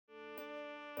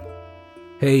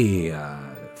Hey,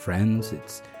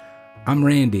 friends, I'm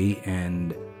Randy,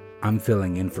 and I'm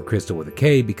filling in for Crystal with a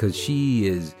K because she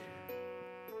is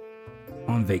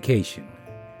on vacation.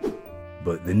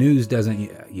 But the news doesn't,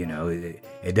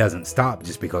 it doesn't stop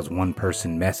just because one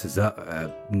person messes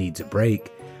up, needs a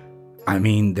break. I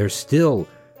mean, there's still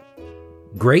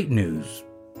great news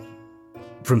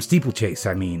from Steeplechase.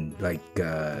 I mean, like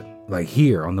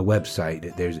here on the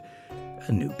website, there's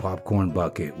a new popcorn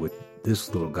bucket with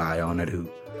this little guy on it who,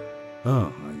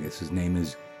 I guess his name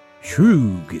is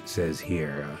Shroog, it says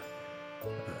here.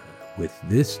 With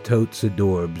this totes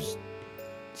adorbs,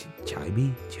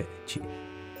 Chibi?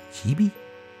 Chibi?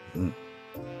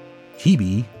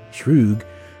 Chibi, Shroog,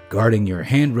 guarding your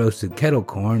hand-roasted kettle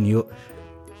corn, you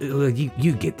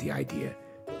get the idea.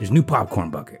 There's a new popcorn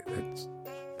bucket. That's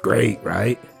great,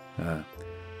 right?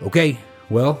 Okay,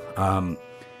 well,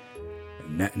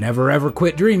 never ever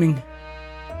quit dreaming.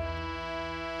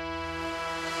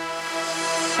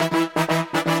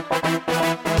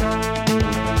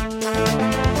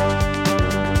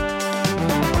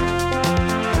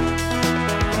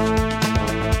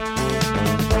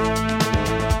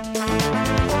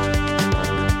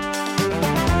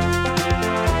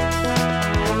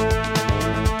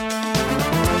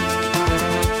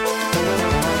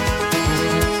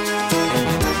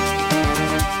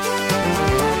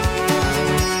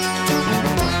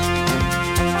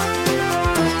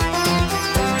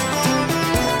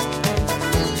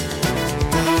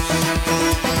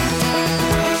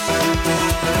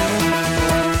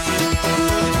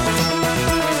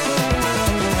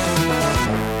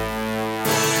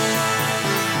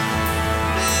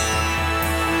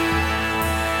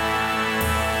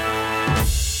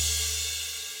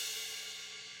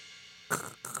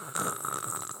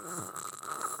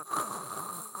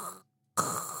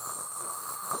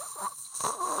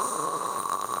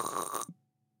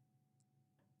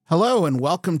 Hello and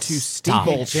welcome to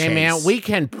Steeplechase. Hey man, we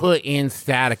can put in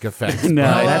static effects. No,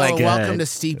 that's good. Welcome to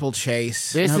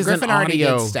Steeplechase. This is Griffin an already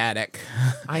audio did static.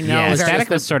 I know. Yeah, static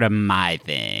was sort of my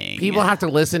thing. People have to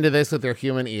listen to this with their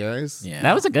human ears. Yeah.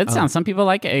 That was a good sound. Some people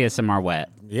like ASMR wet.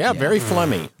 Yeah, very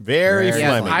phlegmy. Very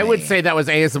phlegmy. I would say that was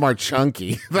ASMR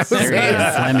chunky. That was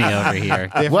Phlegmy over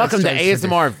here. Welcome to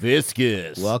ASMR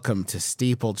viscous. Welcome to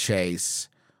Steeplechase,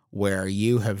 where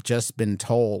you have just been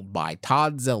told by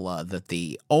Toddzilla that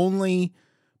the only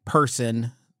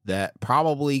person that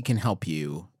probably can help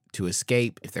you to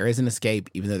escape, if there is an escape,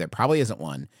 even though there probably isn't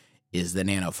one, is the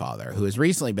Nanofather, who has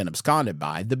recently been absconded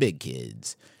by the big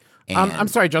kids. And I'm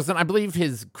sorry, Justin. I believe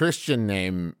his Christian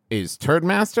name is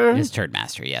Turdmaster. It's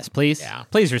Turdmaster, yes. Please. Yeah.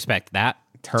 Please respect that.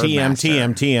 TM,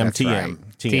 TM, TM, That's TM, right.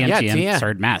 TM. Yeah, TM, TM.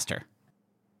 Turdmaster.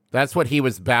 That's what he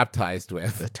was baptized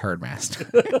with. the Turdmaster.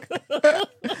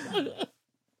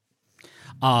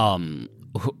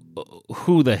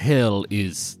 Who the hell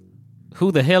is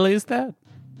that?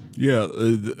 Yeah,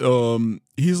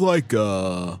 he's like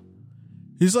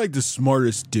the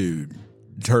smartest dude,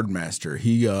 Turdmaster.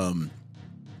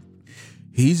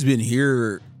 He's been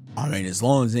here, I mean, as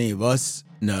long as any of us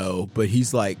know, but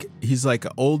he's like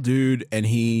an old dude, and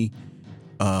he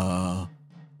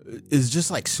is just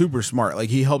like super smart. Like,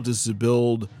 he helped us to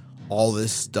build all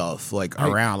this stuff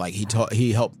around. Like,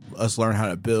 he helped us learn how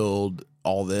to build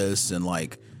all this, and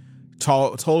like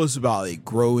told us about like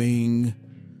growing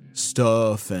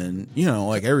stuff, and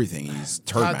like everything. He's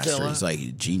Turdmaster. He's like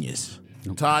a genius.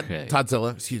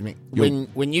 Toddzilla, excuse me.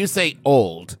 When you say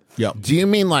old, Yep. do you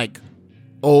mean like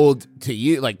old to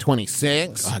you, like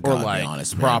 26, I or gotta like be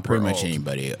honest, man, proper pretty much old?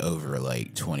 anybody over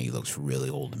like 20 looks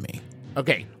really old to me.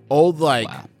 Okay, old like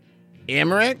Wow.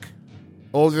 Emmerich,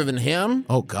 older than him.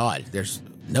 Oh God, there's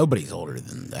nobody's older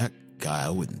than that guy,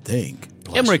 I wouldn't think.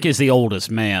 Emmerich is the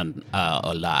oldest man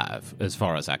alive, as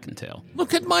far as I can tell.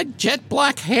 Look at my jet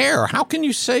black hair. How can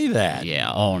you say that?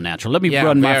 Yeah, all natural. Let me Yeah,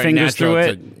 run my very fingers natural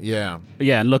through it. yeah.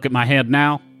 Yeah, and look at my head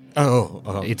now.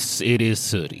 Oh, It is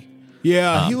sooty.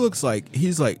 Yeah, he looks like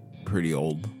he's like pretty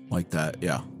old like that.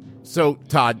 Yeah. So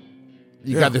Todd,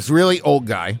 you got this really old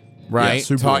guy, right? Yeah,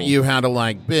 super Taught old. you how to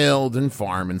like build and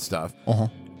farm and stuff. Uh-huh.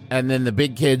 And then the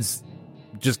big kids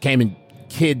just came and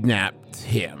kidnapped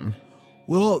him.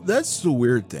 Well, that's the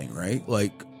weird thing, right?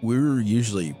 Like, we're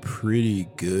usually pretty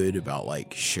good about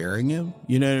like sharing him.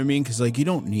 You know what I mean? Because like you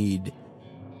don't need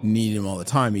him all the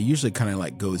time. He usually kind of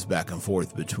like goes back and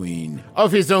forth between.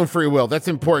 Of his own free will. That's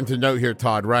important to note here,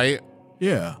 Todd, right?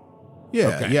 Yeah. Yeah.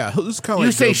 Okay. Yeah. He'll just kind of You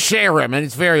like say go- share him, and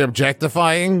it's very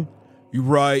objectifying. You're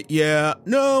right. Yeah.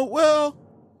 No. Well.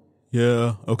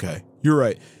 Yeah. Okay. You're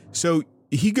right. So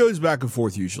he goes back and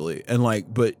forth usually, and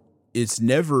like, but it's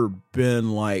never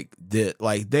been like that.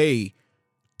 Like, they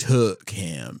took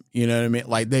him. You know what I mean?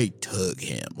 Like they took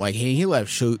him. Like he left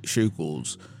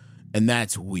Shukels, and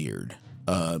that's weird.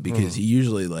 Because he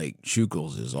usually like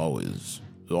Shukels is always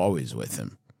with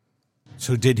him.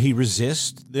 So did he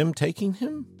resist them taking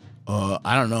him?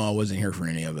 I don't know. I wasn't here for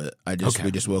any of it.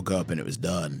 We just woke up and it was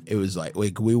done. It was like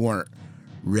we weren't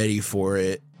ready for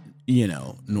it. You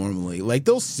know, normally like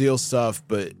they'll steal stuff,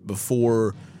 but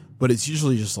it's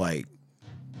usually just like,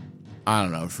 I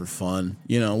don't know, for fun.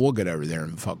 You know, we'll get over there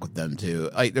and fuck with them too.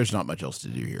 Like, there's not much else to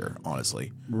do here,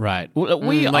 honestly. Right.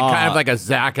 We like kind of like a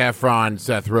Zac Efron,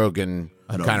 Seth Rogen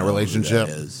kind of relationship.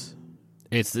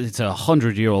 It's a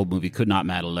 100-year-old movie. Could not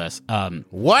matter less.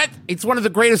 What? It's one of the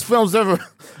greatest films ever.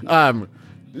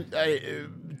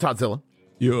 Todzilla.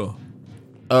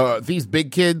 Yeah. These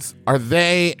big kids, are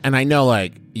they? And I know,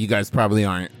 like, you guys probably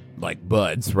aren't like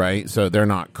buds, right? So they're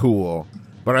not cool.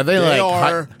 But are they They like?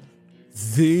 are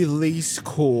the least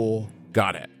cool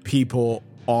Got it. people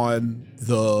on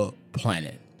the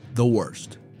planet. The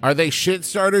worst. Are they shit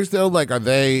starters though? Like, are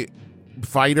they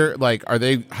fighter? Like, are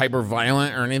they hyper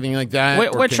violent or anything like that?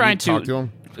 Or We're can trying you talk to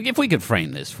them? If we could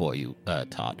frame this for you,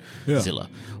 Todd, Yeah. Zilla,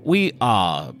 we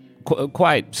are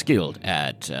quite skilled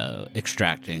at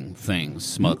extracting things,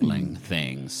 smuggling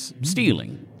things,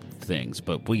 stealing things,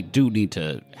 but we do need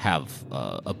to have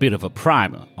a bit of a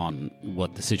primer on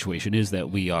what the situation is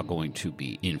that we are going to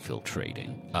be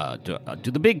infiltrating.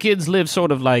 Do the big kids live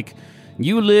sort of like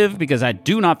you live? Because I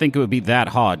do not think it would be that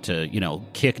hard to,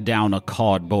 kick down a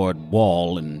cardboard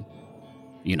wall and,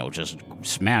 just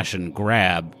smash and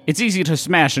grab. It's easy to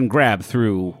smash and grab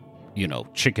through,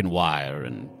 chicken wire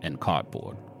and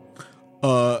cardboard.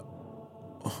 I'm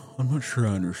not sure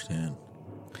I understand.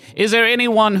 Is there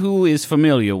anyone who is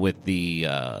familiar with the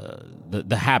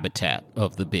habitat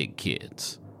of the big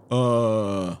kids?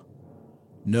 No,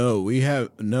 we have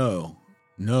no.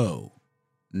 No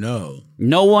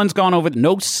one's gone over.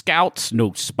 No scouts,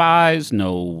 no spies,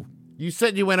 no. You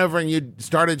said you went over and you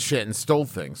started shit and stole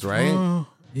things, right?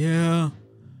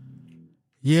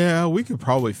 Yeah, we could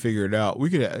probably figure it out. We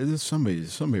could.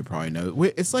 Somebody probably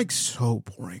knows. It's like so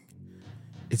boring.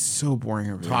 It's so boring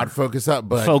over Todd, there. focus up,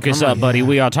 bud. Focus up, buddy.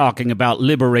 We are talking about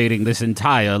liberating this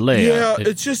entire layer. Yeah,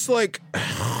 it's just like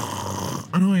I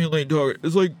don't even like dog.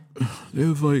 It's like they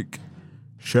have like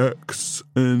shacks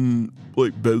and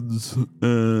like beds,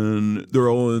 and they're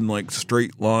all in like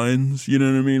straight lines. You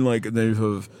know what I mean? Like they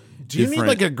have. Do you need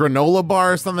like a granola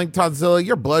bar or something, Todzilla?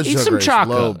 Your blood Eat sugar some is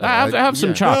chocolate. low, bud. Have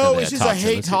some chocolate. No, there, it's just I Todd.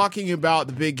 hate talking about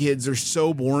the big kids. They're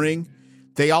so boring.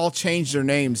 They all change their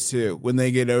names too when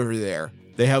they get over there.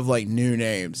 They have like new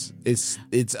names. It's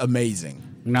amazing.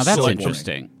 Now that's So boring.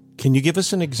 interesting. Can you give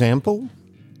us an example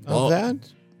of that?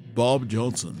 Bob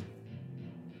Johnson.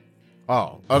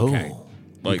 Oh, okay.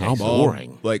 Like How Bob,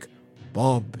 boring. like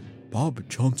Bob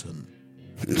Johnson.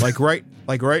 like right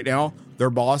now, their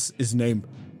boss is named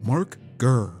Mark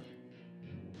Gurr.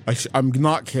 I'm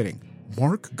not kidding.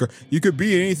 Mark Gurr. You could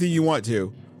be anything you want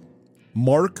to.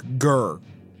 Mark Gurr.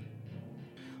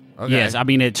 Okay. Yes, I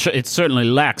mean it certainly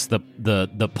lacks the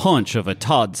punch of a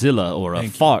Todzilla or a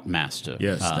Fart Master.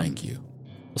 Yes, thank you.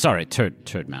 Sorry,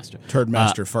 Turd Master. Turd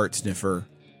Master, Fart Sniffer,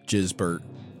 Jizzbert.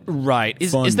 Right.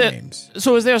 Fun Is there, names.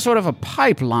 So is there sort of a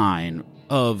pipeline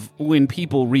of when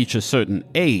people reach a certain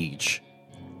age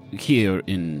here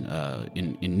in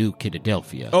New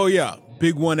Philadelphia? Oh yeah,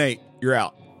 big 1-8. You're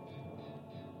out.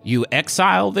 You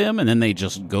exile them and then they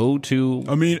just go to.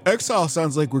 I mean, exile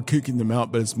sounds like we're kicking them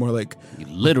out, but it's more like You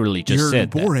literally just you're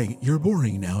said boring. You're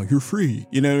boring now. You're free.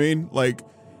 You know what I mean? Like,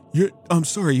 I'm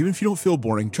sorry. Even if you don't feel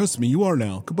boring, trust me, you are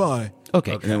now. Goodbye. that.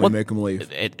 Okay. And then Well, we make them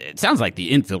leave. it sounds like the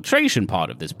infiltration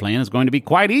part of this plan is going to be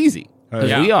quite easy.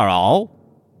 Because Yeah. we are all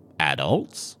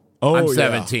adults. Oh, I'm yeah.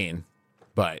 17,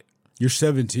 but You're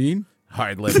 17.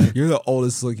 hard living. You're the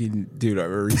oldest looking dude I've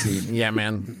ever seen. Yeah,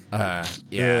 man.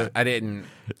 Yeah, I didn't.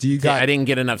 Do you got? I didn't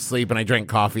get enough sleep, and I drank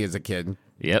coffee as a kid.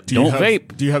 Yep. do you Don't have-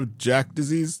 vape. Do you have Jack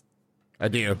disease? I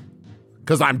do,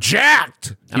 because I'm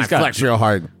jacked and He's I got- flex real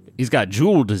hard. He's got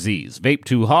jewel disease. Vape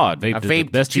too hard. I Vape the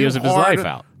vape best too years of his hard life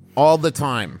out. all the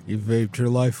time. You vaped your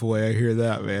life away. I hear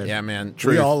that, man. Yeah, man. We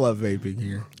Truth. all love vaping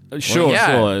here. Sure, yeah.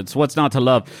 sure. It's what's not to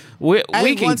love. We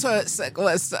can.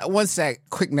 One sec.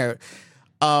 Quick note.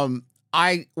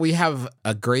 We have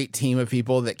a great team of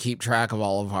people that keep track of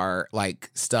all of our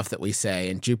like stuff that we say,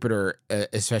 and Jupiter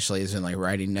especially has been like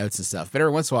writing notes and stuff. But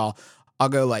every once in a while, I'll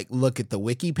go like look at the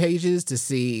wiki pages to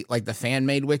see like the fan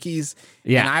made wikis.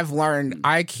 Yeah. And I've learned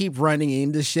I keep running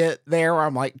into shit there where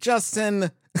I'm like,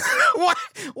 Justin,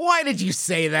 why did you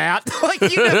say that? Like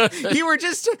you were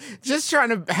just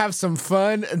trying to have some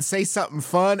fun and say something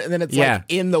fun, and then it's Yeah. like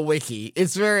in the wiki.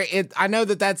 It's I know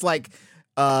that's like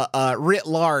writ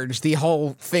large the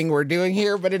whole thing we're doing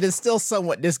here, but it is still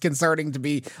somewhat disconcerting to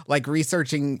be like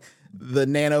researching the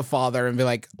nanofather and be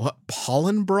like, what,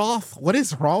 pollen broth? What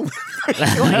is wrong with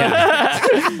I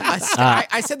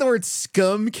said the word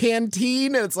scum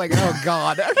canteen, and it's like, oh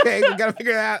God, okay, we gotta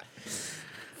figure that out.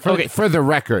 For the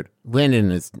record,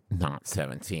 Lyndon is not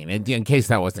 17, in case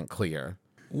that wasn't clear.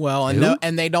 Well,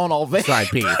 and they don't all vape. Sorry,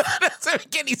 Beef. That doesn't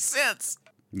make any sense.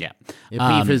 Yeah.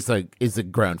 Beef is a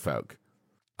grown folk.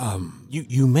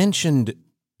 You mentioned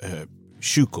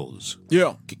shukels.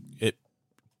 Yeah.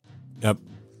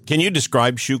 Can you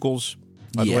describe shukels?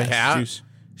 By the way, Yes. Juice?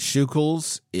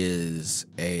 Shukels is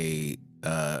a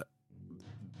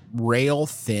rail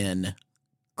thin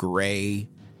gray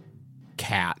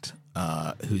cat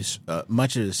whose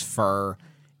much of his fur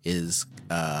is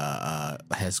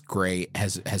has gray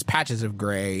has patches of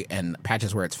gray and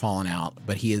patches where it's fallen out,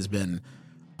 but he has been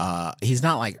he's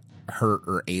not like hurt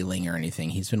or ailing or anything.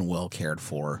 He's been well cared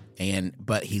for,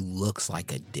 but he looks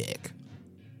like a dick.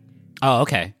 Oh,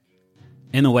 okay.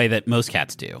 In the way that most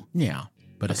cats do. Yeah,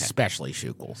 but especially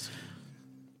Shukels.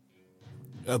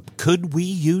 Could we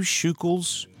use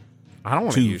shukels I don't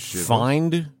want to use shukels.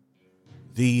 find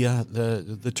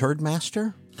the turd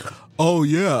master? Oh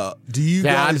yeah. Do you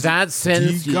guys? That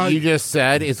sentence you just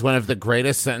said is one of the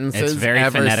greatest sentences It's very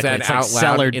ever phonetic. said It's like out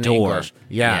cellar loud in door. English.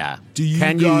 Yeah. Do you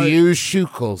Can guys- you use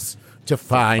shukels to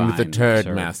find the find turd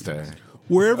turd. master?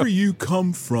 Wherever you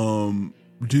come from,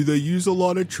 do they use a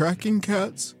lot of tracking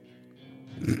cats?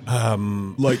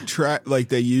 Like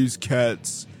they use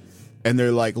cats, and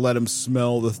they're like let them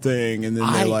smell the thing, and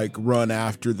then they like run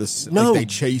after the. No. Like they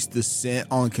chase the scent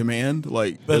on command.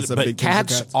 Like that's a But big thing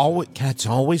for cats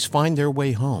always find their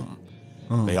way home.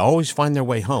 They always find their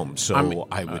way home. So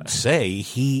I would say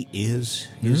he is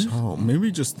his home. Maybe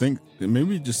he just thinks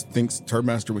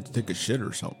Turdmaster would take a shit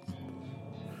or something.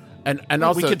 And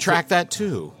also we could track that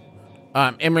too.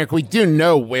 Emmerich, we do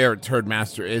know where Turd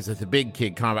Master is at the Big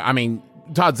Kid Combat. I mean,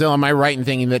 Toddzilla, am I right in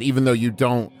thinking that even though you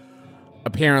don't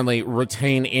apparently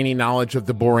retain any knowledge of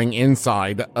the boring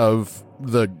inside of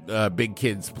the Big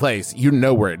Kid's place, you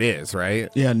know where it is, right?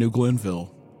 Yeah, New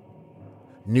Glenville.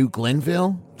 New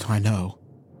Glenville? I know.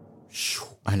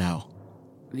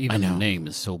 Even the name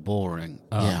is so boring.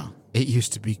 Yeah, it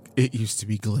used to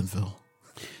be Glenville.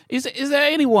 Is there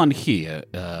anyone here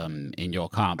in your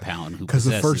compound who Because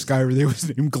the possesses... first guy over there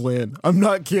was named Glenn. I'm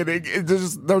not kidding.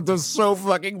 They're just so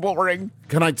fucking boring.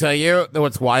 Can I tell you that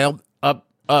what's wild?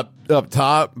 Up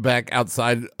top, back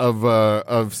outside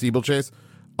of Steeplechase,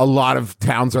 a lot of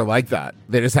towns are like that.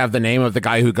 They just have the name of the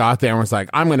guy who got there and was like,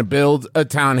 I'm going to build a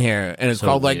town here. And it's So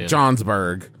called like weird.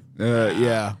 Johnsburg.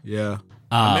 Yeah.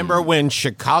 Remember when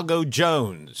Chicago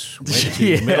Jones went to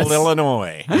Yes. Middle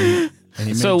Illinois? And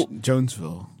he So- made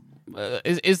Jonesville.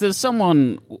 Is there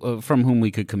someone from whom we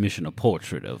could commission a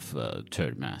portrait of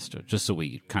Turd Master, just so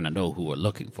we kind of know who we're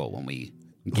looking for when we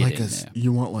get Like in there?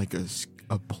 you want like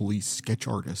a police sketch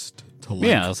artist to like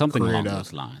Yeah, something create along a-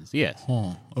 those lines. Yes.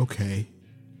 Huh. Okay.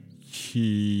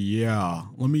 Yeah.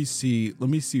 Let me see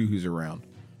who's around.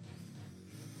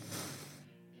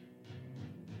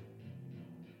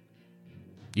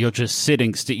 You're just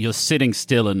sitting. You're sitting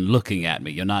still and looking at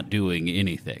me. You're not doing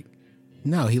anything.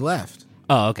 No, he left.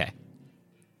 Oh, okay.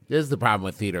 This is the problem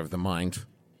with theater of the mind.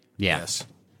 Yeah. Yes.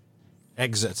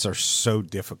 Exits are so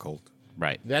difficult.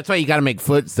 Right. That's why you got to make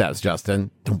footsteps,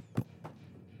 Justin.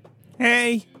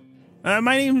 Hey, my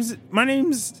name's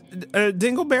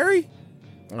Dingleberry.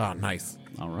 Oh, nice.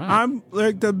 All right. I'm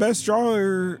like the best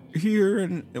drawer here,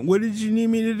 and what did you need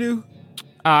me to do?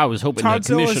 I was hoping to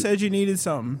Toddzilla commission. said you needed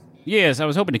something. Yes, I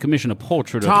was hoping to commission a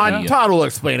portrait Todd, of the. Todd will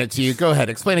explain it to you. Go ahead.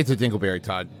 Explain it to Dingleberry,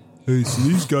 Todd. Hey, so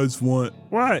these guys want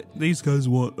What?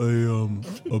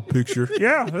 a picture.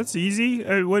 Yeah, that's easy.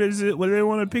 What is it? What do they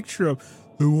want a picture of?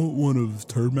 They want one of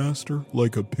Turdmaster,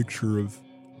 like a picture of.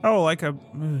 Oh, like a.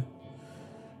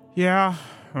 Yeah.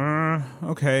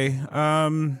 Okay.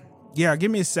 Yeah.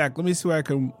 Give me a sec. Let me see what I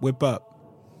can whip up.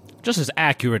 Just as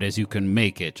accurate as you can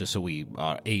make it, just so we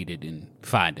are aided in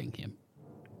finding him.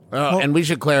 And we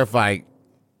should clarify,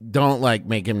 don't like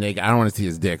make him naked. I don't want to see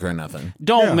his dick or nothing.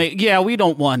 Don't make. Yeah, we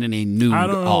don't want any nude I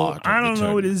don't know. art. of I the don't know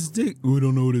turd. what his dick. We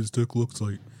don't know what his dick looks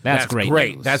like. That's great.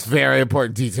 news. That's very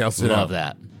important details to Love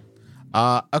know.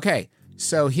 that. Okay,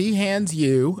 so he hands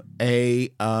you a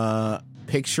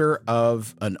picture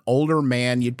of an older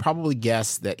man. You'd probably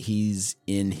guess that he's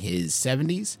in his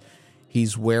 70s.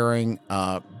 He's wearing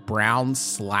brown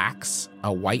slacks,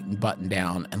 a white button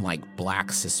down, and like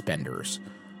black suspenders.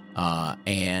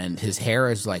 And his hair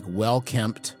is like well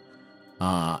kempt.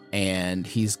 And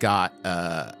he's got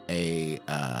a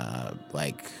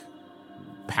like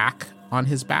pack on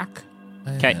his back.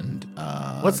 Okay. And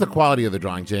What's the quality of the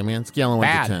drawing, J-Man? Scale of 1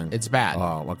 to bad. 10. It's bad.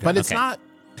 Oh, okay. But it's Okay. not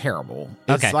terrible.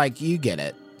 It's Okay. like you get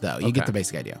it, though. You get Okay. the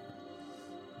basic idea.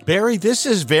 Barry, this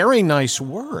is very nice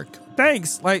work.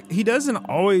 Thanks. Like, he doesn't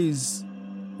always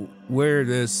wear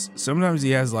this. Sometimes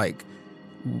he has like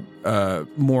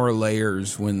more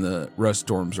layers when the rust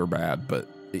storms are bad, but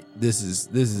this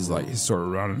is like he's sort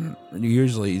of running.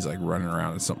 Usually he's like running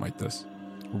around in something like this,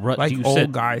 like you old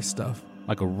said guy stuff.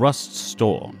 like a rust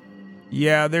storm.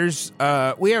 Yeah, there's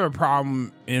we have a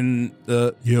problem in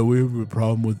the We have a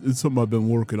problem with it's something I've been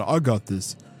working on. I got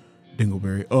this,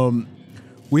 Dingleberry.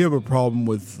 We have a problem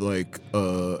with like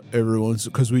everyone's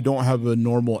because we don't have a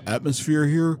normal atmosphere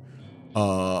here.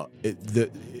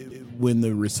 When the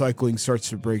recycling starts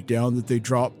to break down, that they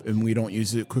drop and we don't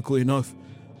use it quickly enough,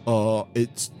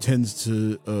 it tends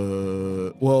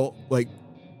to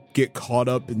get caught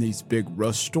up in these big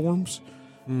rust storms,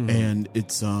 and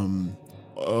it's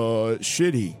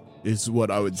shitty is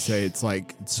what I would say. It's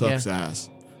like it sucks ass.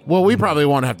 Well, we probably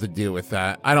won't have to deal with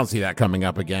that. I don't see that coming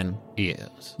up again.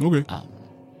 Yes. Okay.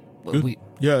 We,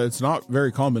 Yeah, it's not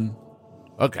very common,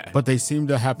 Okay. but they seem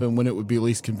to happen when it would be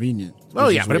least convenient. Oh,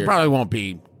 which yeah, is but it weird. probably won't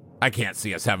be. I can't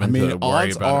see us having I mean, to worry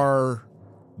odds about it. are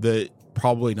that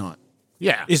probably not.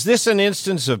 Yeah. Is this an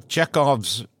instance of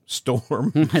Chekhov's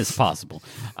storm? it's possible.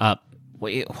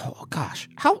 Wait, oh, gosh,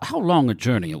 how long a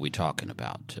journey are we talking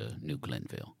about to New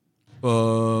Glenville?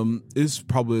 It's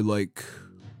probably like,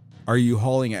 are you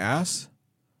hauling ass?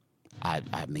 I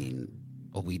mean,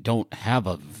 we don't have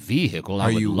a vehicle. I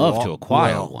Are would you love to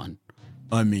acquire well, one.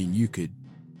 I mean, you could,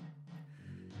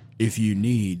 if you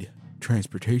need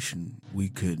transportation, we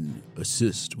can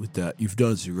assist with that. You've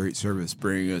done some great service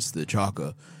bringing us the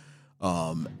Chaka,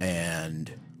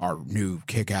 and our new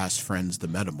kick-ass friends, the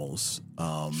Metamals.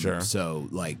 Sure. So,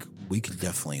 like, we could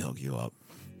definitely hook you up.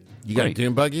 You got Great.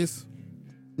 dune buggies?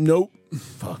 Nope.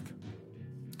 Fuck.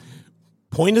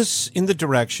 Point us in the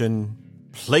direction,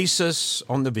 place us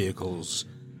on the vehicles,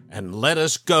 and let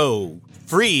us go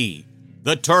free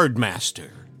the Turd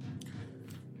Master.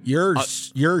 You're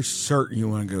certain you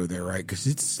want to go there, right? Because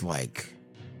it's like,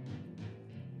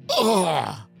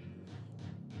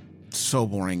 so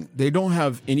boring. They don't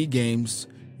have any games.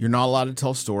 You're not allowed to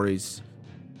tell stories.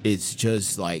 It's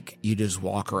just like you just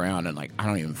walk around and like I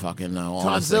don't even fucking know.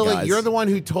 Honestly, Godzilla, guys. you're the one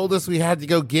who told us we had to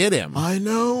go get him. I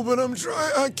know, but I'm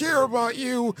trying. I care about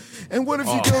you. And what if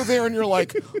you go there and you're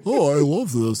like, oh, I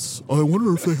love this. I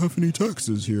wonder if they have any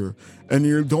taxes here. And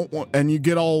you don't want, and you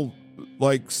get all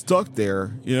like stuck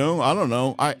there. You know, I don't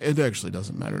know. It actually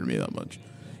doesn't matter to me that much.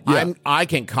 Yeah. I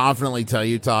can confidently tell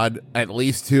you, Todd, at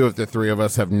least 2 of the 3 of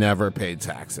us have never paid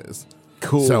taxes.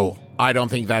 Cool. So I don't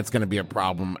think that's going to be a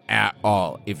problem at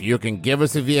all. If you can give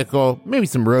us a vehicle, maybe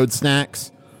some road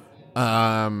snacks.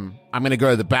 I'm going to go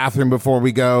to the bathroom before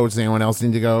we go. Does anyone else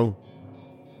need to go?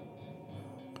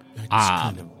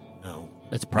 No,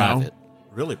 It's private.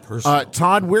 really personal.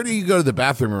 Todd, where do you go to the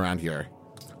bathroom around here?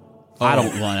 I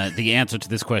don't want to. The answer to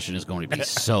this question is going to be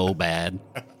so bad.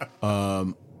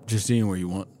 Just anywhere you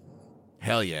want.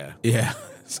 Hell yeah. Yeah.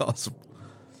 It's awesome.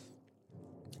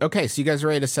 Okay, so you guys are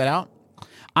ready to set out?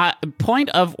 Point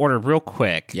of order, real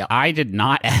quick. Yep. I did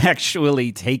not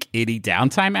actually take any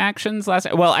downtime actions last.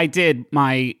 Well, I did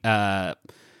my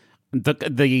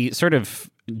the sort of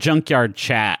junkyard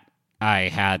chat I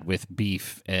had with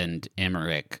Beef and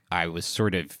Emmerich. I was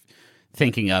sort of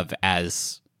thinking of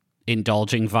as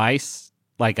indulging vice.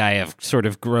 Like I have sort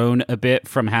of grown a bit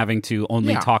from having to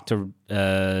only talk to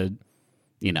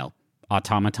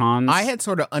automatons. I had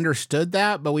sort of understood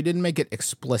that, but we didn't make it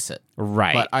explicit.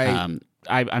 Right. But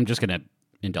I'm just gonna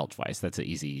indulge vice. That's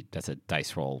a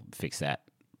dice roll. Fix that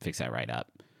right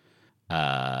up.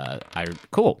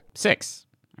 Cool. 6.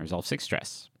 I resolve 6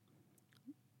 stress.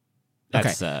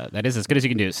 That's that is as good as you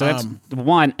can do. So that's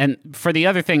 1. And for the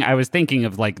other thing, I was thinking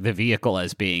of like the vehicle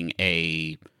as being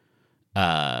a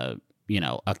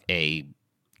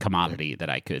commodity that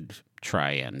I could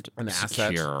try and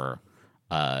secure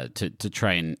to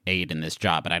try and aid in this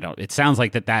job. And I don't. It sounds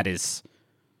like that is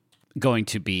going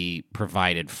to be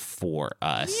provided for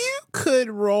us. You could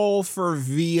roll for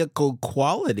vehicle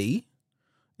quality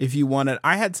if you wanted.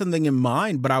 I had something in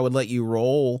mind, but I would let you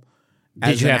roll.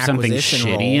 Did you have something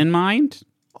shitty in mind?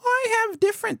 I have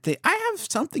different things. I have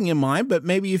something in mind, but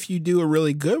maybe if you do a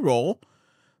really good roll,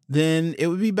 then it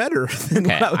would be better than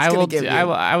Okay, what I was going to give you.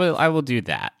 I will do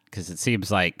that because it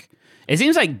seems like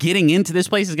getting into this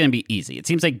place is going to be easy. It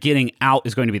seems like getting out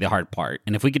is going to be the hard part.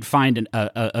 And if we could find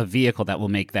a vehicle that will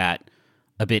make that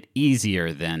a bit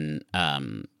easier, then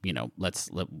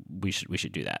we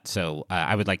should do that. So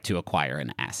I would like to acquire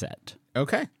an asset.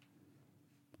 Okay.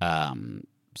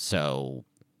 So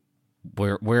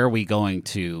where are we going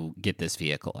to get this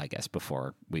vehicle, I guess,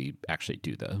 before we actually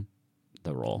do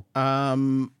the roll?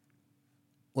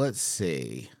 Let's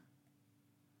see.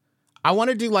 I want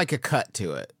to do like a cut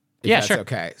to it. If Yeah, that's sure.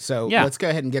 Okay. So Yeah. let's go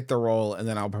ahead and get the roll, and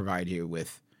then I'll provide you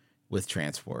with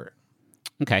transport.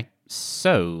 Okay,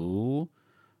 so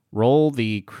roll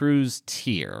the cruise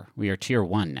tier. We are tier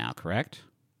 1 now, correct?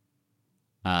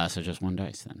 So just 1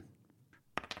 dice then.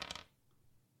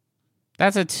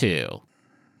 That's a 2.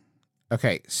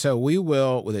 Okay, so we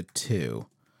will with a 2.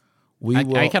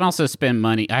 I can also spend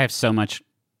money. I have so much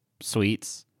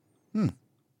sweets.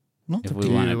 Not If to we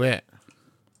do want to it.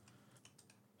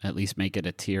 at least make it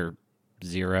a tier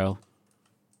 0.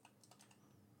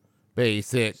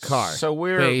 Basic car. So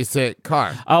we're- basic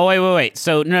car. Oh, wait.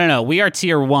 So, no. We are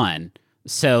tier 1.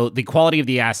 So the quality of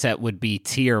the asset would be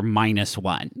tier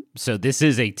 -1. So this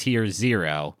is a tier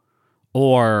 0.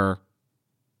 Or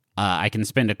I can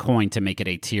spend a coin to make it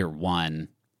a tier 1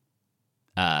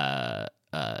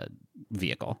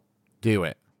 vehicle. Do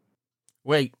it.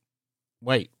 Wait.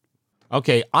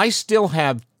 Okay, I still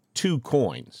have 2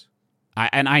 coins.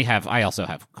 I also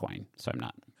have a coin, so I'm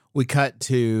not. We cut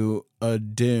to a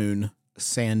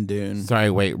sand dune. Sorry,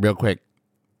 wait, real quick.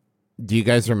 Do you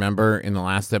guys remember in the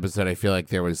last episode, I feel like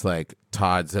there was like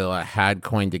Toddzilla had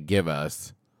coin to give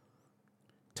us.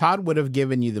 Todd would have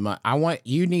given you the money.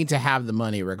 You need to have the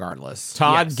money regardless.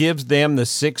 Todd Yes. gives them the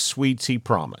 6 sweets he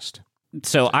promised.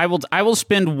 So I will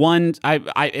spend 1.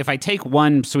 If I take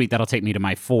 1 sweet, that'll take me to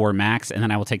my 4 max, and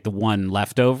then I will take the 1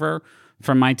 left over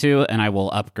from my 2, and I will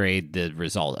upgrade the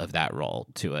result of that roll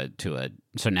to a.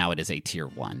 So now it is a tier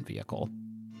 1 vehicle.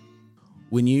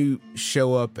 When you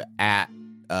show up at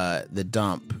the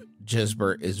dump,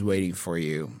 Gisbert is waiting for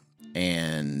you,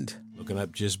 and Looking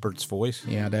up Gisbert's voice.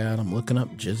 yeah, Dad, I'm looking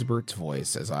up Gisbert's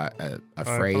voice as a I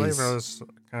phrase. believe it was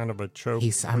kind of a choke.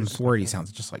 I'm worried he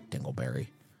sounds just like Dingleberry.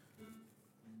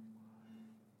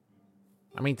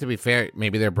 I mean, to be fair,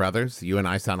 maybe they're brothers. You and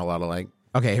I sound a lot alike.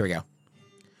 Okay, here we go.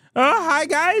 Hi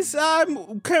guys.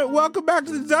 Welcome back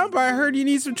to the dump. I heard you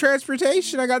need some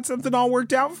transportation. I got something all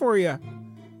worked out for you.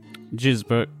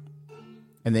 Gisbert.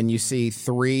 And then you see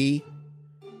 3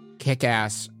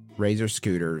 kick-ass Razor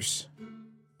scooters.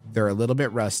 They're a little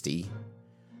bit rusty,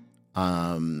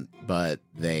 but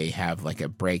they have like a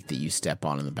brake that you step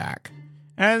on in the back.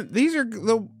 And these are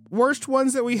the worst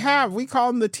ones that we have. We call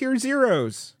them the tier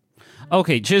 0s.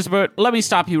 Okay, Gisbert, let me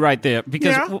stop you right there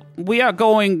because Yeah? we are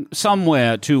going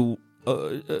somewhere to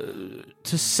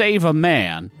save a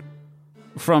man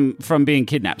from being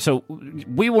kidnapped. So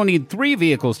we will need 3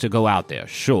 vehicles to go out there.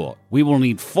 Sure, we will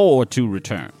need 4 to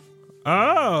return.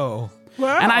 Oh.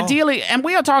 Wow. And ideally, and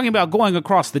we are talking about going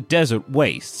across the desert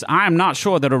wastes. I am not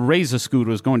sure that a Razor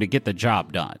scooter is going to get the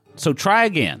job done. So try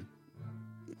again.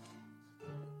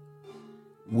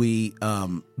 We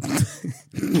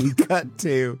we cut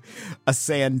to a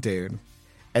sand dune,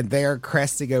 and they are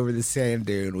cresting over the sand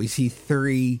dune. We see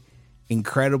 3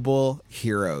 incredible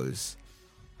heroes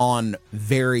on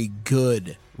very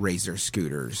good Razor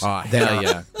scooters Oh, hell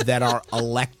yeah. that are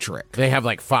electric. They have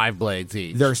like 5 blades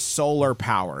each. They're solar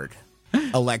powered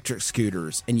electric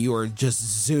scooters, and you are just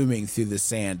zooming through the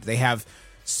sand. They have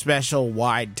special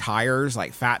wide tires,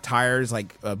 like fat tires,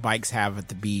 like bikes have at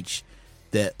the beach,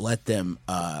 that let them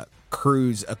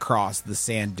cruise across the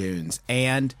sand dunes.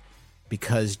 And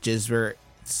because Gisbert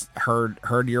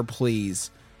heard your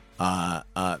pleas,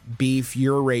 Beef,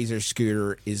 your Razor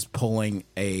scooter is pulling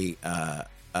a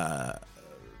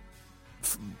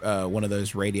one of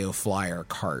those radio flyer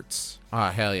carts Oh,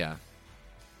 hell yeah.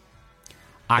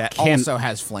 that also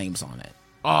has flames on it.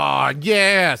 Oh,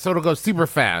 yeah. So it'll go super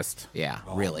fast. Yeah,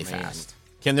 really fast.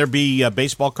 Can there be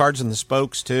baseball cards in the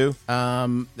spokes too? I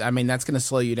mean, that's going to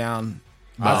slow you down.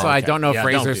 Also, I okay. don't know Yeah,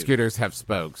 if don't Razor do. scooters have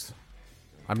spokes.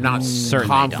 I'm not Certain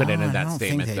they confident in I that don't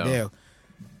statement, think they though. do.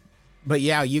 But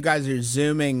yeah, you guys are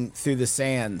zooming through the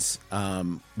sands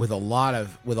with a lot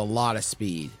of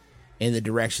speed in the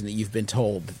direction that you've been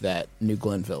told that New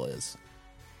Glenville is.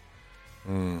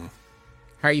 How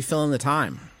are you feeling the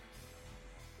time?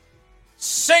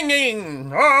 Singing.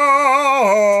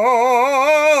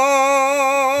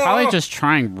 Probably just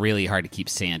trying really hard to keep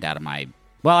sand out of my...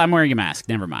 Well, I'm wearing a mask.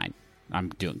 Never mind. I'm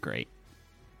doing great.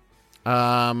 What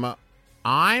am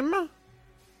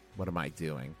I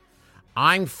doing?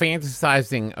 I'm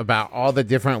fantasizing about all the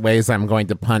different ways I'm going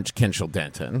to punch Kinshall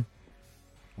Denton.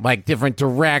 Like different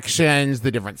directions, the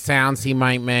different sounds he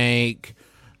might make.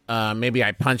 Maybe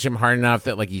I punch him hard enough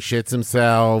that like he shits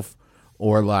himself.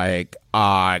 Or like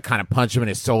I kind of punch him in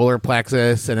his solar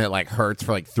plexus and it like hurts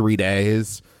for like 3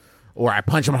 days. Or I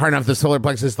punch him hard enough the solar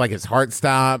plexus like his heart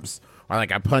stops. or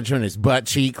like I punch him in his butt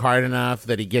cheek hard enough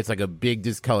that he gets like a big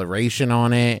discoloration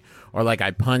on it, or like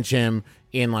I punch him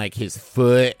in like his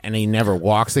foot and he never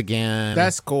walks again.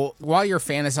 That's cool. While you're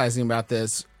fantasizing about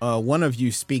this, one of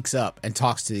you speaks up and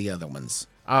talks to the other ones.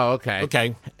 Oh, okay.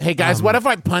 Okay. Hey guys, what if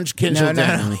I punch Kindle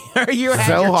No. You had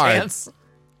so your hard? chance.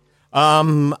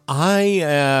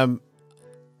 I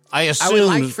assume I would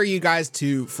like for you guys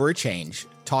to, for a change,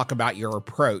 talk about your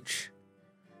approach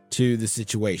to the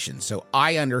situation. So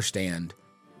I understand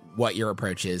what your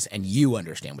approach is, and you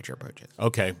understand what your approach is.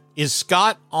 Okay. Is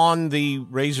Scott on the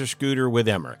Razor scooter with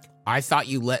Emmerich? I thought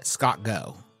you let Scott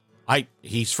go.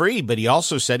 He's free, but he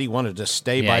also said he wanted to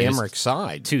stay by he was Emmerich's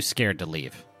side. Too scared to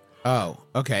leave. Oh,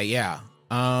 okay, yeah.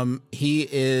 He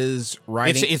is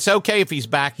writing. It's okay if he's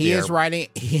back He there. is writing.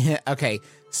 Okay,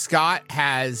 Scott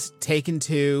has taken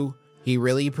to. He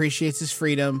really appreciates his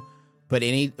freedom, but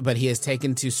he has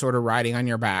taken to sort of riding on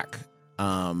your back,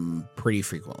 pretty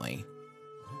frequently.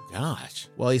 Gosh.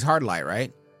 Well, he's hard light,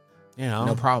 right? Yeah.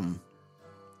 No problem.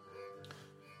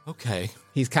 Okay.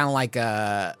 He's kind of like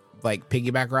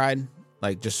piggyback ride,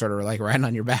 like just sort of like riding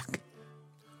on your back.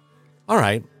 All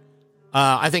right.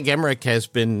 I think Emmerich has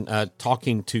been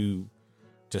talking to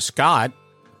Scott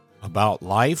about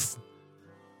life,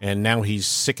 and now he's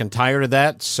sick and tired of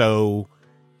that. So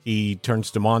he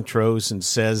turns to Montrose and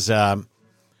says, "How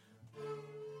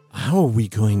are we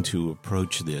going to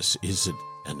approach this? Is it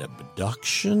an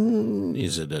abduction?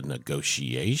 Is it a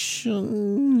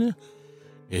negotiation?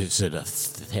 Is it a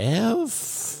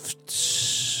theft?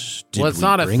 Did Well, it's we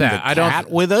not a bring theft. the I don't- cat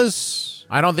with us."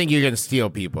 I don't think you can steal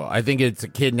people. I think it's a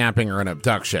kidnapping or an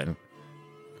abduction.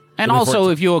 And also,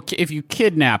 if you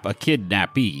kidnap a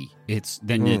kidnappee,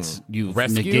 you've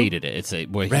Rescue? negated it. It's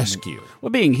Rescue.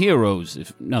 We're being heroes,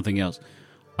 if nothing else.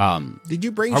 Did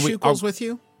you bring Are we- Shukels with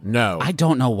you? No. I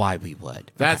don't know why we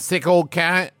would. That sick old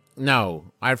cat? No.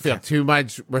 I feel too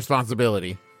much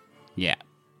responsibility. Yeah,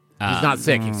 He's not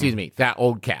sick, excuse me. That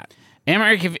old cat.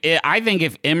 Emmerich. I think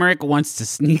if Emmerich wants to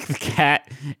sneak the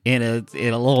cat in a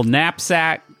little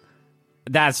knapsack,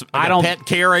 I don't. Pet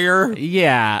carrier.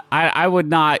 Yeah, I would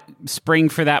not spring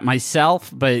for that myself,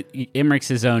 but Emmerich's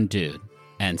his own dude,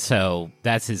 and so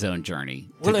that's his own journey.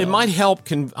 Well, it might help.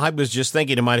 I was just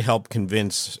thinking it might help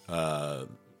convince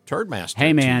Turdmaster.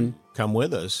 Hey, man. to come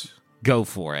with us. Go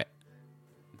for it.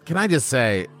 Can I just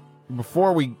say,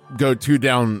 before we go too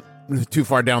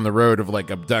far down the road of like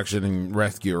abduction and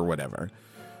rescue or whatever,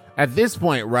 at this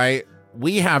point, right,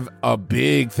 we have a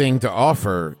big thing to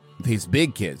offer these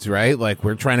big kids, right? Like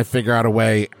we're trying to figure out a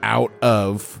way out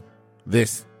of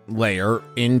this layer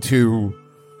into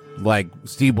like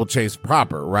Steeplechase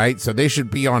proper, right? So they should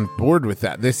be on board with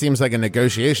that. This seems like a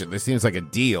negotiation. This seems like a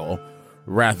deal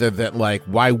rather than like,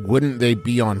 why wouldn't they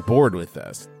be on board with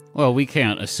this? Well, we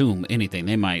can't assume anything.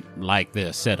 They might like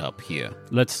their setup here.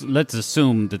 Let's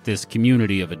assume that this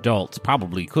community of adults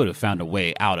probably could have found a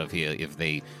way out of here if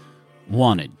they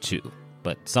wanted to.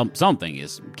 But something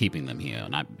is keeping them here,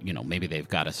 and maybe they've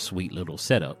got a sweet little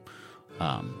setup.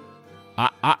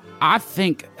 I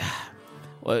think,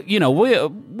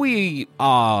 we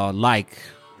are like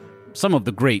some of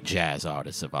the great jazz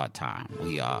artists of our time.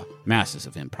 We are masters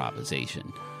of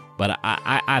improvisation, but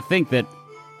I think that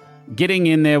getting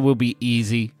in there will be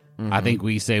easy. Mm-hmm. I think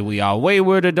we say we are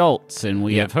wayward adults, and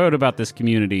we have heard about this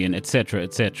community, and et cetera,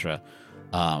 et cetera.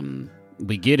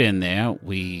 We get in there,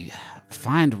 we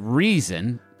find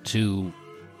reason to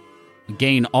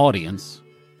gain audience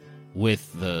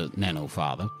with the Nano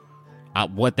Father.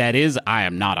 What that is, I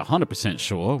am not 100%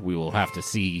 sure. We will have to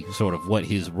see sort of what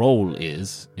his role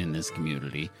is in this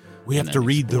community. We have to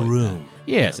read the room.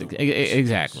 Yes,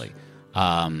 exactly.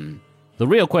 The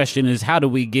real question is, how do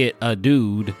we get a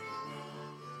dude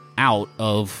out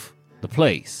of the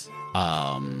place?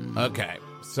 Okay,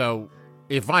 so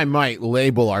if I might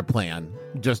label our plan,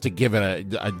 just to give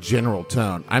it a general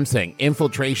tone, I'm saying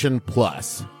infiltration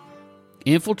plus.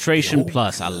 Infiltration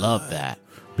plus, I love that.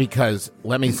 Because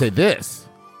let me say this.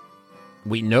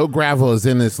 We know Gravel is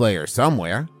in this layer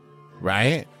somewhere,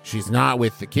 right? She's not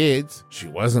with the kids. She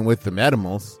wasn't with the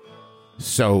Metamals.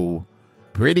 So,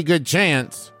 pretty good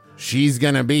chance she's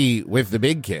going to be with the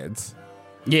big kids.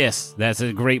 Yes, that's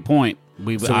a great point.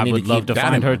 So I we need would to love keep to that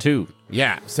find in her mind. too.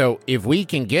 Yeah, so if we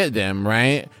can get them,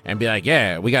 right, and be like,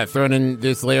 yeah, we got thrown in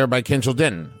this layer by Kinchel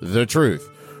Denton, the truth.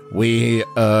 We,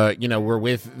 we're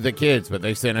with the kids, but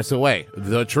they sent us away,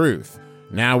 the truth.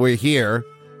 Now we're here.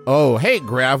 Oh, hey,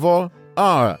 Gravel.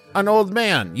 Oh, an old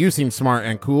man. You seem smart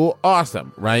and cool.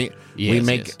 Awesome, right? Yes, we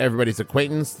make yes. everybody's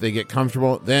acquaintance. They get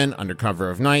comfortable. Then, under cover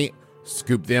of night,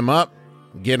 scoop them up,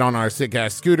 get on our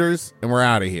sick-ass scooters, and we're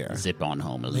out of here. Zip on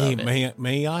home. I love it.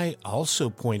 May I also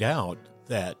point out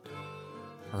that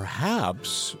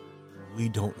perhaps we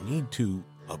don't need to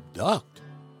abduct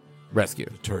Rescue.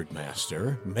 the Turd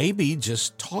Master. Maybe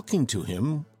just talking to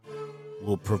him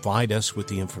will provide us with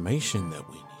the information that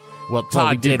we need. Well,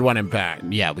 Todd did want him back.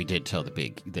 Yeah, we did tell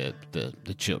the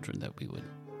children that we would.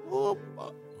 Well,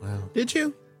 Did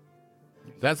you?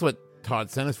 That's what Todd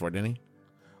sent us for, didn't he?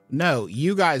 No,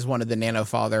 you guys wanted the Nano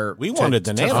Father. We wanted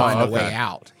the to Nano find Father. a way Okay.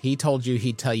 out. He told you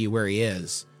he'd tell you where he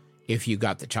is if you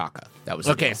got the Chaka. That was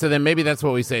the Okay, deal. so then maybe that's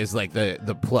what we say is like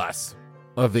the plus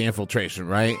of the infiltration,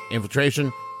 right?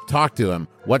 Infiltration, talk to him.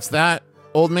 What's that,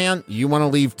 old man? You want to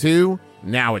leave too?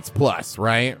 Now it's plus,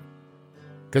 right?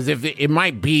 Because if it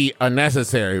might be a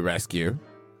necessary rescue,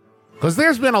 because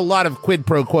there's been a lot of quid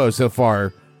pro quo so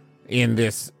far in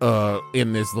this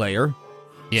layer.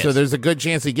 Yes. So there's a good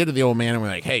chance we get to the old man and we're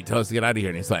like, hey, tell us to get out of here.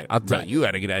 And he's like, I'll tell you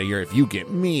how to get out of here if you get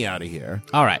me out of here.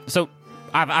 All right, so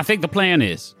I think the plan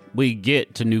is we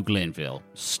get to New Glenville,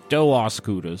 stow our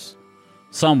scooters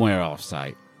somewhere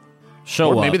off-site, show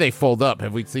Or up. maybe they fold up.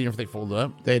 Have we seen if they fold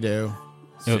up? They do.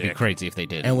 It would be Sick. crazy if they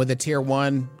did. And with the tier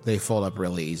 1, they fold up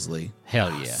really easily.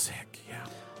 Hell yeah. Sick,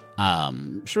 yeah.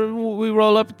 Sure, we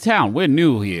roll up to town. We're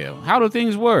new here. How do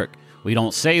things work? We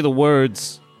don't say the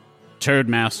words Turd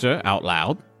Master out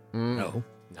loud. no.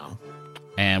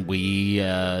 And we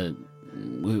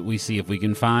see if we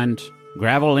can find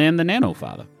Gravel and the Nano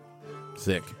Father.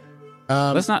 Sick.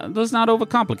 Let's not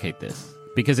overcomplicate this,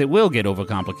 because it will get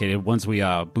overcomplicated once we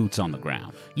are boots on the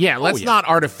ground. Yeah, let's not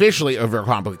artificially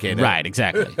overcomplicate it. Right,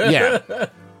 exactly. Yeah.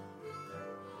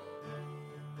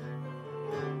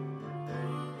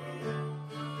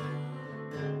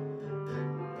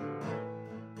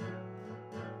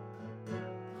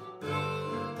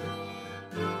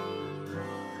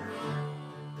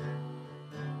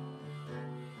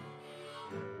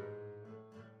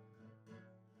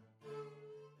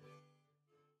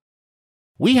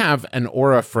 We have an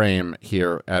aura frame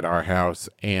here at our house,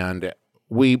 and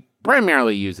we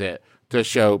primarily use it to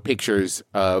show pictures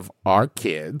of our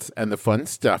kids and the fun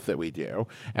stuff that we do.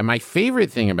 And my favorite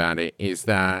thing about it is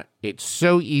that it's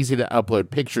so easy to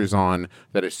upload pictures on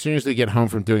that as soon as we get home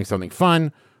from doing something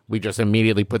fun, we just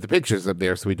immediately put the pictures up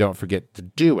there so we don't forget to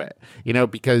do it. You know,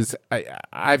 because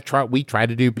we tried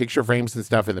to do picture frames and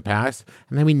stuff in the past,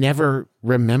 and then we never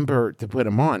remember to put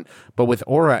them on. But with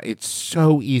Aura, it's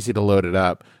so easy to load it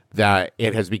up that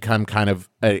it has become kind of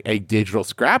a digital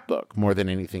scrapbook more than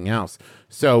anything else.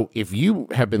 So if you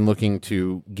have been looking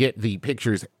to get the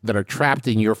pictures that are trapped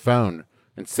in your phone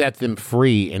and set them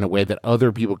free in a way that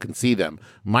other people can see them,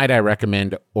 might I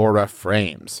recommend Aura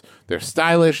Frames. They're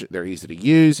stylish, they're easy to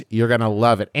use, you're going to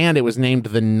love it. And it was named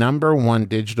the #1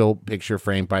 digital picture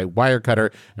frame by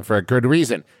Wirecutter, and for a good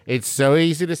reason. It's so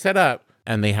easy to set up,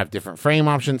 and they have different frame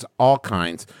options, all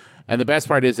kinds. And the best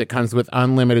part is it comes with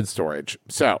unlimited storage.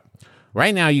 So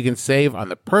right now, you can save on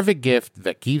the perfect gift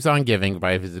that keeps on giving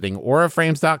by visiting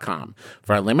auraframes.com.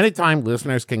 For a limited time,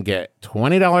 listeners can get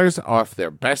 $20 off their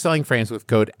best-selling frames with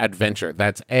code ADVENTURE.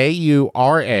 That's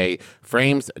AURA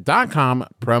frames.com,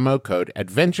 promo code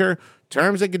ADVENTURE.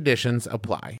 Terms and conditions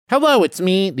apply. Hello, it's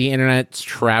me, the internet's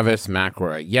Travis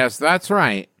McElroy. Yes, that's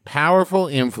right. Powerful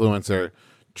influencer,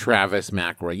 Travis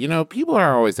McElroy. You know, people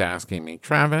are always asking me,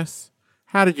 Travis,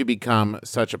 how did you become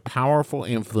such a powerful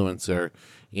influencer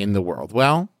in the world?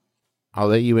 Well, I'll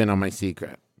let you in on my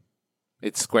secret.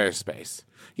 It's Squarespace.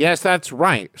 Yes, that's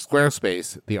right.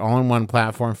 Squarespace, the all-in-one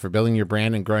platform for building your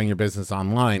brand and growing your business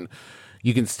online.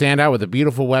 You can stand out with a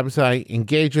beautiful website,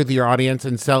 engage with your audience,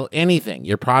 and sell anything,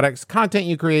 your products, content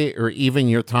you create, or even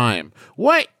your time.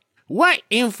 What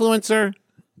influencer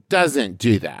doesn't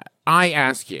do that? I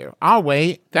ask you. I'll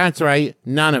wait. That's right.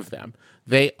 None of them.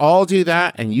 They all do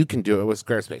that, and you can do it with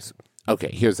Squarespace.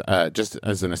 Okay, here's just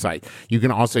as an aside. You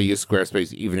can also use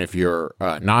Squarespace even if you're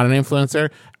not an influencer,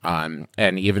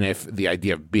 and even if the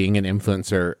idea of being an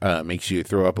influencer makes you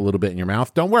throw up a little bit in your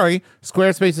mouth. Don't worry,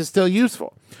 Squarespace is still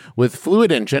useful. With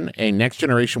Fluid Engine, a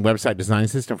next-generation website design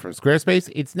system from Squarespace,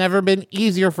 it's never been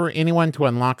easier for anyone to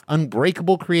unlock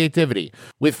unbreakable creativity.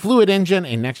 With Fluid Engine,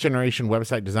 a next-generation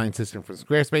website design system from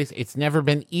Squarespace, it's never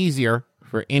been easier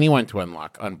for anyone to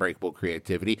unlock unbreakable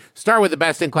creativity. Start with the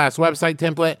best-in-class website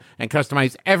template and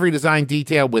customize every design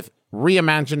detail with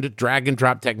reimagined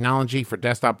drag-and-drop technology for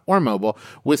desktop or mobile.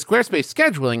 With Squarespace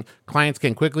scheduling, clients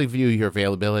can quickly view your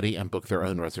availability and book their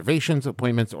own reservations,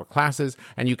 appointments, or classes,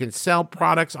 and you can sell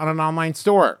products on an online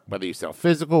store. Whether you sell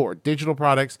physical or digital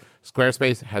products,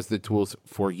 Squarespace has the tools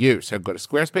for you. So go to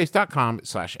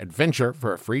squarespace.com/adventure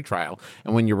for a free trial,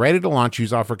 and when you're ready to launch,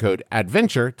 use offer code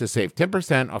ADVENTURE to save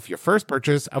 10% off your first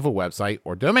purchase of a website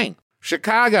or domain.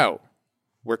 Chicago!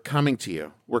 We're coming to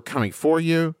you. We're coming for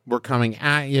you. We're coming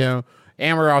at you.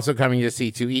 And we're also coming to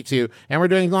C2E2, and we're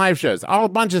doing live shows, all a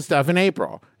bunch of stuff in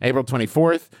April. April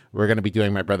 24th, we're going to be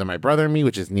doing My Brother and Me,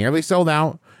 which is nearly sold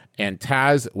out, and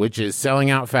Taz, which is selling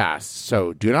out fast.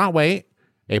 So do not wait.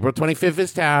 April 25th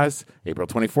is Taz. April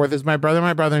 24th is My Brother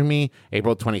and Me.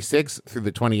 April 26th through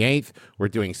the 28th, we're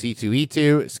doing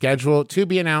C2E2. Schedule to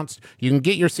be announced. You can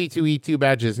get your C2E2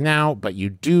 badges now, but you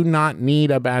do not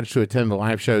need a badge to attend the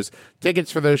live shows. Tickets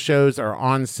for those shows are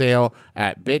on sale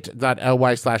at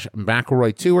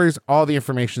bit.ly/McElroy Tours. All the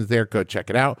information's there. Go check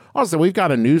it out. Also, we've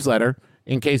got a newsletter.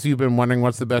 In case you've been wondering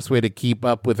what's the best way to keep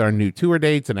up with our new tour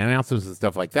dates and announcements and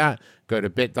stuff like that, go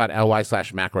to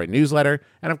bit.ly/McElroy newsletter.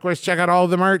 And of course, check out all of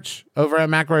the merch over at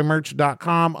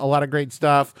McElroymerch.com. A lot of great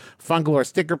stuff. Fun Galore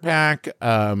sticker pack,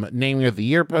 naming of the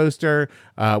year poster.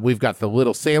 We've got the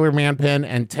little Sailor Man pin,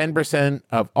 and 10%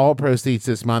 of all proceeds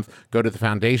this month go to the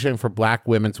Foundation for Black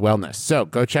Women's Wellness. So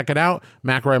go check it out,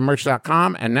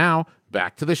 McElroymerch.com. And now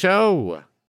back to the show.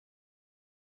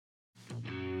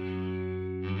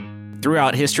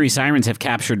 Throughout history, sirens have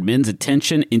captured men's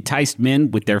attention, enticed men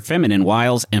with their feminine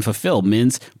wiles, and fulfilled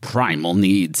men's primal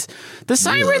needs. The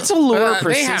sirens' allure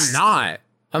persists. They have not.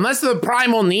 Unless the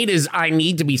primal need is, I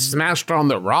need to be smashed on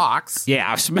the rocks.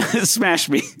 Yeah, smash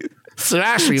me.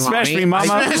 Smash me, mommy. Smash me, mama.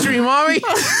 Smash me, mommy.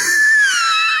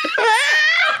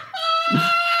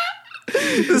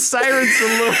 The sirens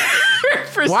allure.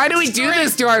 Why do we do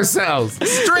this to ourselves?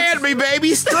 Strand me,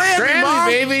 baby. Strand me, Mom.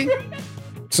 baby.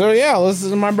 So yeah, listen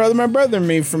to My Brother and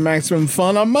Me from Maximum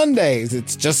Fun on Mondays.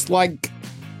 It's just like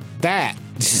that.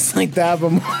 Just like that, but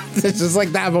more, it's just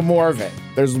like that, but more of it.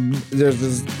 There's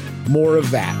just more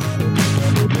of that.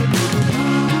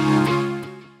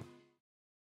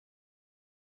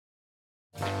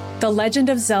 The Legend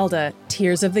of Zelda: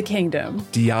 Tears of the Kingdom,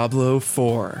 Diablo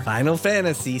 4, Final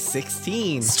Fantasy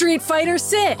 16, Street Fighter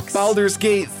 6, Baldur's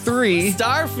Gate 3,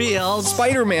 Starfield,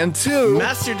 Spider-Man 2,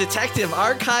 Master Detective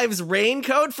Archives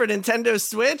Raincoat for Nintendo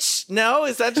Switch? No,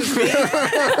 is that just me?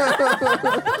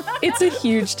 It's a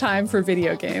huge time for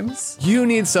video games. You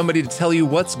need somebody to tell you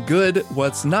what's good,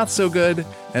 what's not so good,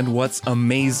 and what's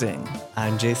amazing.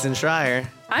 I'm Jason Schreier.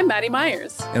 I'm Maddie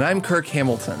Myers. And I'm Kirk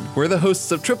Hamilton. We're the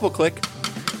hosts of Triple Click,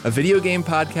 a video game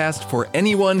podcast for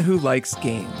anyone who likes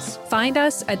games. Find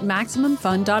us at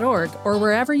MaximumFun.org or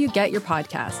wherever you get your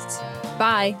podcasts.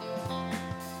 Bye.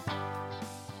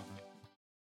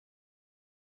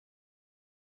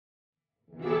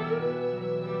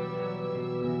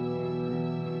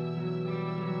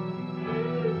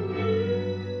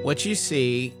 What you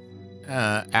see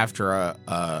after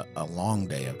a long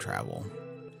day of travel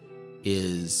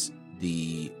is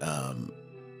the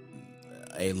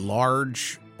a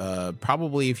large,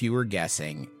 probably if you were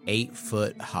guessing,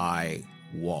 8-foot high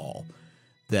wall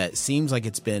that seems like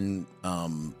it's been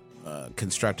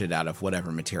constructed out of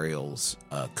whatever materials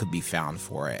could be found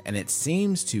for it, and it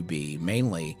seems to be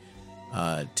mainly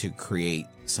to create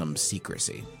some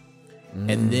secrecy.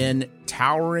 And then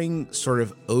towering sort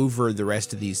of over the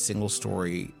rest of these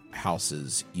single-story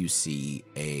houses, you see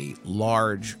a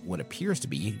large, what appears to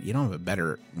be, you don't have a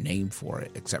better name for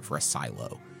it except for a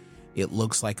silo. It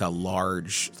looks like a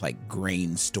large, like,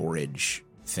 grain storage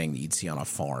thing that you'd see on a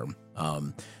farm.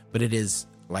 But it is,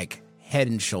 like, head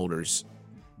and shoulders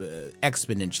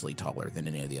exponentially taller than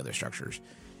any of the other structures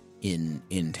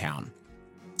in town.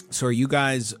 So are you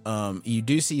guys, you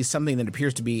do see something that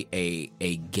appears to be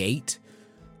a gate.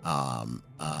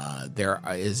 There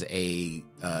is a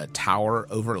tower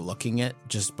overlooking it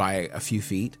just by a few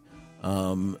feet.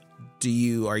 Are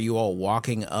you all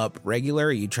walking up regular?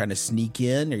 Are you trying to sneak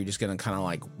in? Or are you just going to kind of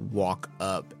like walk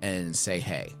up and say,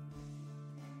 hey?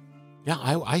 Yeah,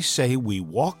 I say we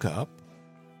walk up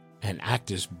and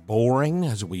act as boring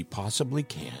as we possibly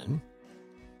can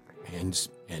and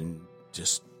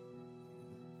just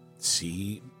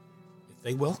see if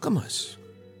they welcome us.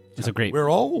 It's a great. We're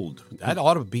old. That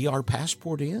ought to be our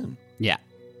passport in. Yeah,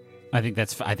 I think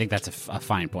that's a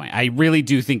fine point. I really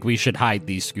do think we should hide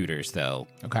these scooters, though.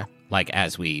 Okay. Like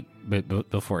as we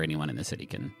before anyone in the city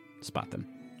can spot them.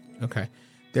 Okay.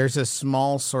 There's a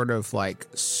small sort of like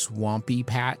swampy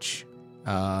patch.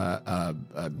 Donkey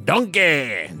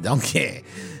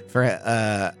for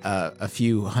a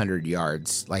few hundred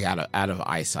yards, like out of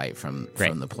eyesight from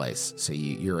the place. So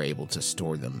you're able to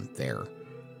store them there.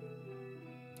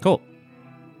 Cool.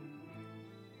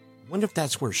 Wonder if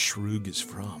that's where Shrug is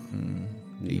from.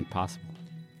 Possible.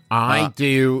 I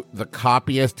do the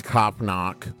coppiest cop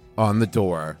knock on the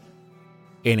door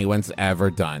anyone's ever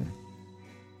done.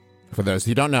 For those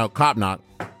who don't know, cop knock.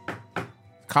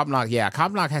 Cop knock, yeah.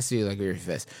 Cop knock has to do like with your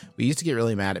fist. We used to get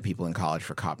really mad at people in college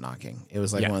for cop knocking. It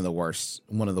was like one of the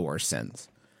worst sins.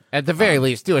 At the very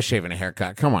least, do a shave and a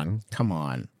haircut. Come on. Come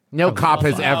on. No cop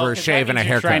has ever shaven a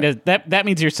haircut. That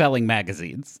means you're selling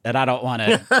magazines, and I don't want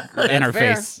to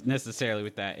interface necessarily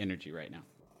with that energy right now.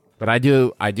 But I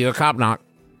do a cop knock.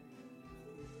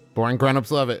 Boring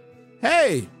grown-ups love it.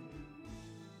 Hey,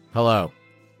 Hello.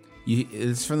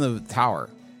 it's from the tower.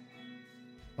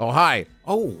 Oh, hi.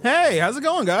 Oh, Hey, how's it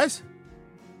going, guys?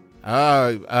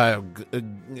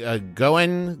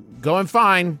 Going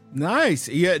fine. Nice.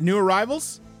 You got new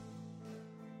arrivals?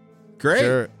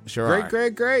 Great. Sure.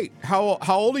 Great. How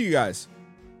old are you guys?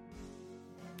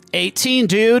 18,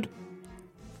 dude.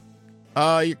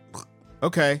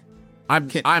 Okay.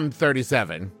 I'm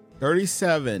 37.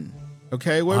 37.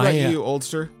 Okay, what about you,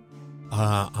 oldster?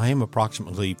 I am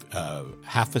approximately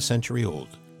half a century old.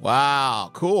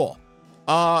 Wow, cool.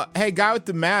 Hey, guy with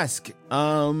the mask.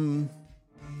 How do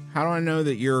I know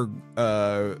that you're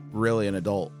really an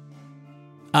adult?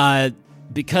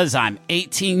 Because I'm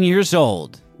 18 years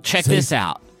old. Check this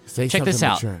out. Check this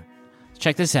out.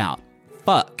 Check this out.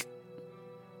 Fuck.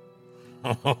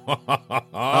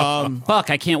 Fuck,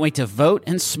 I can't wait to vote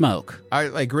and smoke. I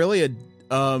like really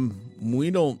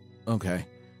we don't okay.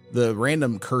 The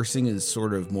random cursing is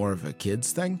sort of more of a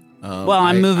kid's thing. Well,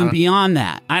 I'm moving beyond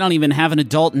that. I don't even have an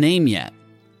adult name yet.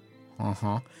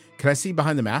 Uh-huh. Can I see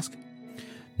behind the mask?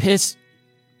 Piss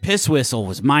Whistle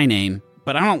was my name,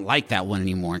 but I don't like that one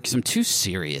anymore because I'm too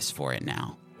serious for it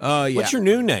now. Yeah. What's your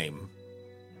new name?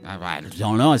 I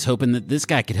don't know. I was hoping that this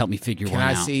guy could help me figure one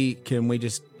out. Can we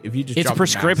just, if you just It's drop a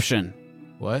prescription. the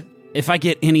mask. What? If I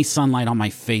get any sunlight on my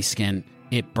face skin,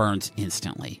 it burns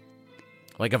instantly.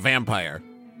 Like a vampire.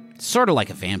 Sort of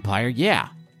like a vampire, yeah.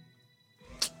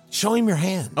 Show him your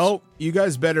hands. Oh, you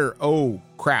guys better, oh,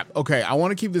 crap. Okay, I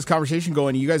want to keep this conversation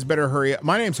going. You guys better hurry up.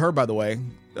 My name's Herb, by the way.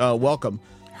 Welcome.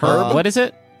 Herb? What is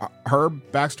it?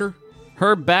 Herb Baxter?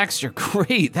 Herb Baxter.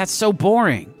 Great. That's so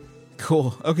boring.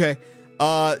 Cool. Okay.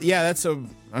 Yeah, that's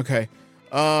okay.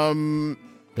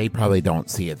 They probably don't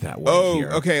see it that way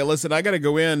here. Okay. Listen, I got to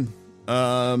go in.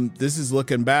 This is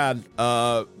looking bad.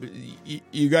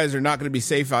 You guys are not going to be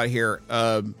safe out here.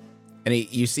 And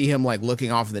you see him like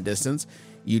looking off in the distance.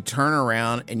 You turn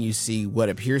around and you see what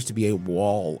appears to be a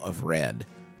wall of red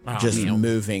just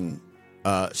moving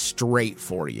straight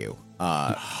for you.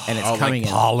 And it's coming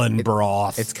like pollen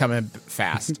broth. It's coming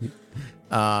fast.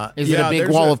 Is it a big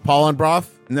wall of pollen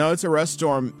broth? No, it's a rust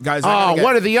storm. Guys,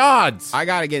 What are the odds? I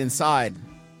got to get inside.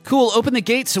 Cool. Open the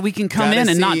gate so we can come in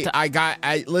and not.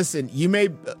 Listen.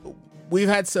 We've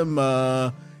had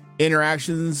some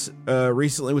interactions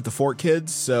recently with the Fort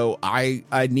kids, so I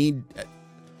need.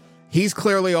 He's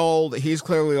clearly old.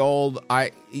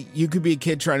 You could be a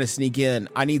kid trying to sneak in.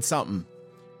 I need something.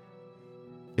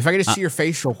 If I could just see your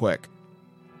face real quick.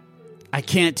 I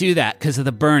can't do that because of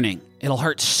the burning. It'll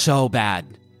hurt so bad.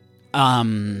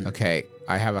 Okay,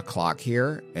 I have a clock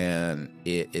here, and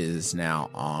it is now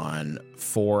on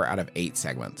 4 out of 8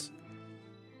 segments.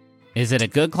 Is it a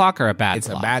good clock or a bad It's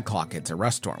clock? a bad clock. It's a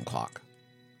rust storm clock.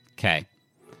 Okay.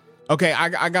 Okay,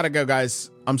 I gotta go, guys.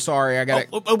 I'm sorry. I gotta.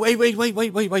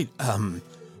 Wait.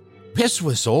 Piss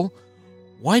Whistle,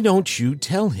 why don't you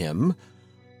tell him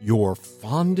your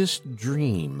fondest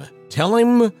dream? Tell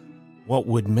him what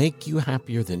would make you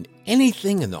happier than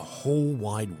anything in the whole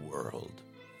wide world.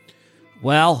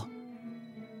 Well,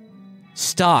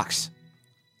 stocks.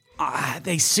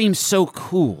 They seem so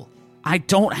cool. I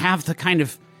don't have the kind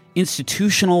of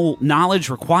institutional knowledge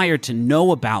required to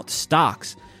know about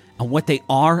stocks and what they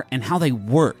are and how they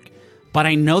work. But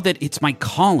I know that it's my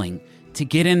calling to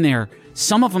get in there.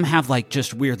 Some of them have like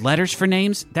just weird letters for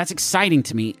names. That's exciting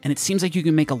to me. And it seems like you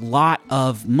can make a lot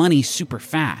of money super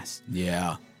fast.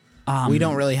 Yeah. We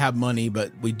don't really have money,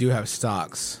 but we do have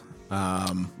stocks.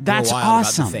 That's awesome.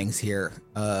 awesome. About the things here.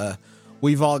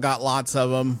 We've all got lots of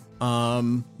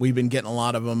them. We've been getting a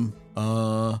lot of them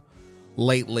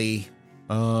lately.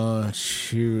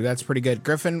 Shoot, that's pretty good.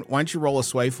 Griffin, why don't you roll a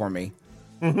sway for me?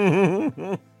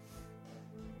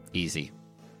 Easy.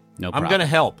 No problem. I'm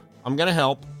gonna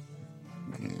help.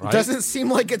 Right? Doesn't seem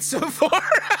like it so far.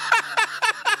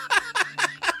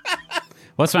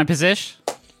 What's my position?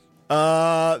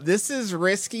 This is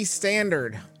risky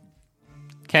standard.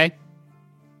 Okay.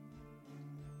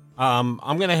 I'm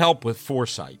gonna help with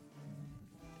foresight.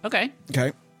 Okay.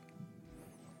 Okay.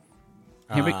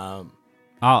 Here we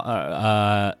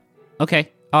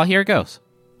okay. Oh, here it goes.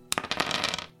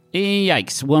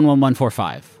 Yikes.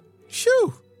 11145.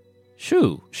 Shoo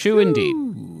indeed.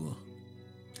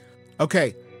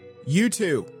 Okay, you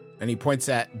two. And he points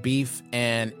at Beef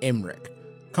and Imric.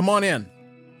 Come on in.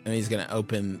 And he's gonna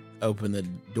open the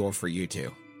door for you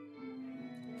two.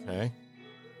 Okay.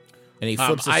 And he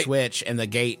flips a switch, and the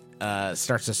gate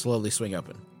starts to slowly swing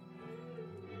open.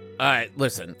 All right,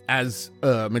 listen, as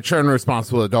a mature and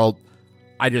responsible adult,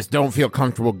 I just don't feel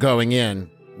comfortable going in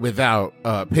without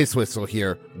Piss Whistle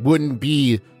here. Wouldn't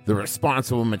be the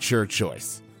responsible, mature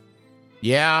choice.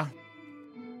 Yeah.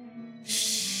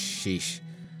 Sheesh.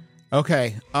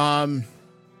 Okay. And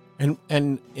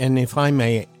if I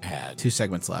may add, 2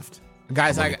 segments left.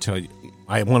 Guys, I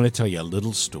want to tell you a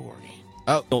little story.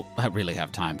 Oh, I really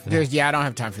have time for that. I don't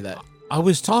have time for that. I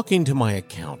was talking to my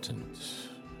accountant.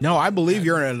 No, I believe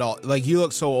you're an adult. Like, you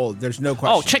look so old. There's no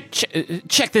question. Oh,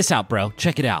 check this out, bro.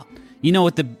 Check it out. You know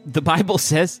what the Bible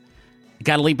says? You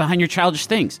got to leave behind your childish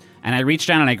things. And I reached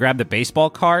down and I grabbed the baseball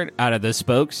card out of the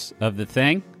spokes of the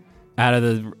thing. Out of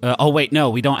the... oh, wait, no,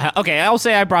 we don't have... Okay, I'll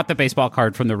say I brought the baseball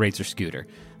card from the Razor scooter.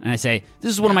 And I say,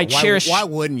 this is one of my cherished... Why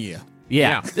wouldn't you?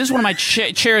 Yeah, this is one of my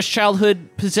cherished childhood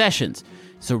possessions.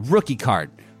 It's a rookie card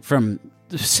from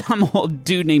some old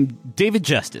dude named David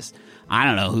Justice. I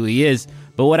don't know who he is,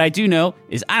 but what I do know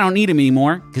is I don't need him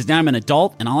anymore because now I'm an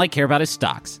adult and all I care about is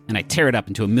stocks. And I tear it up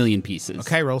into a million pieces.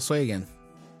 Okay, roll sway again.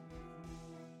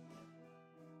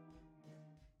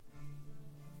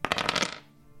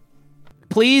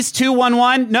 Please,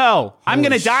 211. No, I'm Holy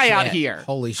going to die out shit. here.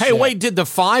 Holy shit. Hey, wait, did the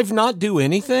 5 not do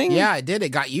anything? Yeah, it did. It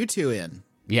got you 2 in.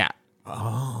 Yeah.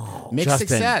 Mixed Justin,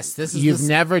 success. You've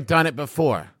never done it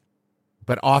before,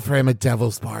 but offer him a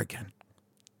devil's bargain.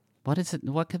 What is it?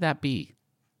 What could that be?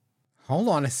 Hold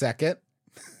on a second.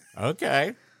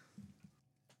 Okay.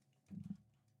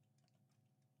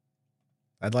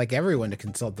 I'd like everyone to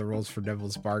consult the rules for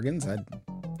devil's bargains.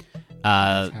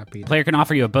 Happy to- Player can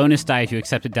offer you a bonus die if you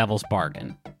accept a devil's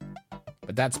bargain.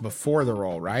 But that's before the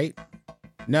roll, right?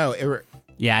 No, it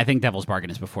Yeah, I think devil's bargain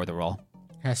is before the roll.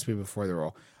 has to be before the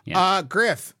roll. Yeah.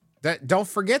 Griff, don't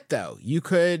forget though. You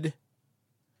could.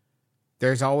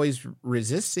 There's always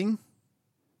resisting.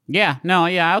 Yeah, no,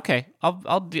 yeah, okay.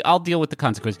 I'll deal with the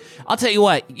consequences. I'll tell you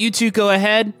what, you two go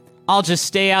ahead. I'll just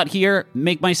stay out here,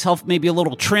 make myself maybe a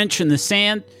little trench in the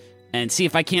sand, and see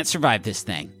if I can't survive this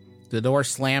thing. The door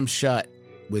slams shut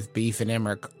with Beef and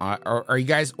Emmerich. Are you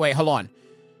guys? Wait, hold on.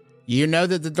 You know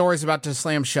that the door is about to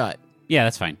slam shut. Yeah,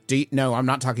 that's fine. No, I'm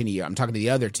not talking to you. I'm talking to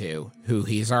the other two who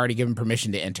he's already given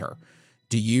permission to enter.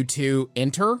 Do you two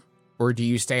enter or do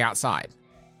you stay outside?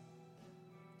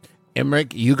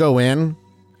 Emmerich, you go in.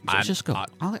 Just go.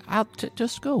 I'll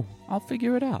just go. I'll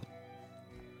figure it out.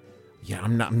 Yeah,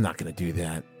 I'm not going to do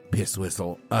that. Piss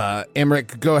Whistle.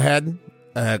 Emmerich, go ahead.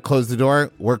 Close the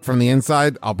door. Work from the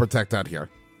inside. I'll protect out here.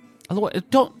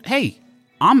 Don't. Hey,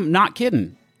 I'm not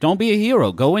kidding. Don't be a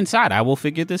hero. Go inside. I will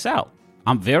figure this out.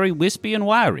 I'm very wispy and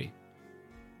wiry.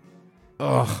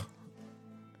 Ugh.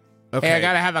 Okay. Hey, I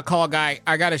gotta have a call, guy.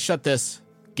 I gotta shut this.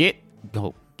 Get.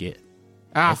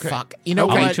 Fuck. You know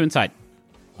I'll what? meet you inside.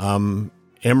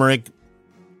 Emmerich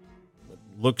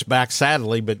looks back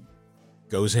sadly, but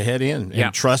goes ahead in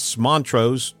and trusts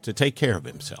Montrose to take care of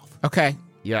himself. Okay.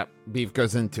 Yep. Beef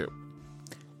goes in too.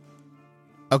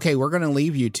 Okay, we're gonna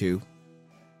leave you two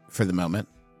for the moment.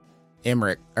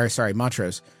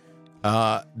 Montrose.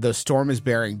 The storm is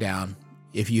bearing down.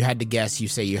 If you had to guess, you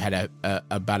say you had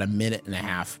about a minute and a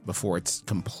half before it's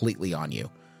completely on you.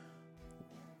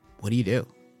 What do you do?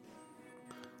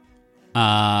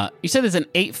 You said there's an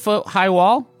 8-foot high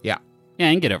wall? Yeah. Yeah,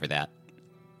 I can get over that.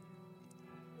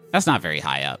 That's not very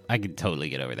high up. I can totally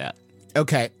get over that.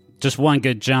 Okay. Just one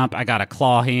good jump. I got a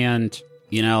claw hand.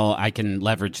 I can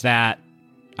leverage that.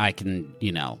 I can,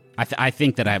 I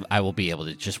think that I will be able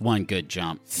to just one good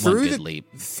jump, one good leap.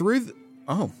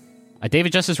 A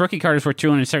David Justice rookie card is worth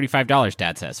 $275,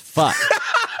 Dad says. Fuck.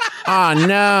 Oh,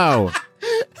 no.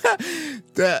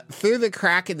 Through the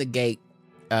crack in the gate,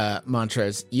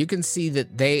 Montrose, you can see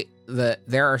that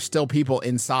there are still people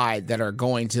inside that are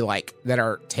going to that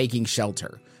are taking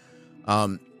shelter.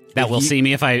 That will see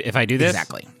me if I do this?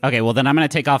 Exactly. Okay, well then I'm going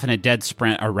to take off in a dead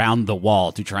sprint around the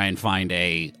wall to try and find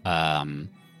a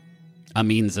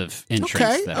means of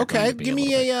entrance. Okay. Give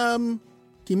me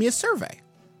a survey.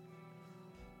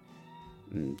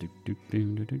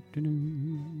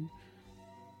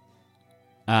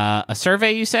 A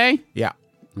survey, you say? Yeah.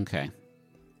 Okay.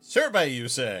 Survey, you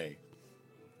say?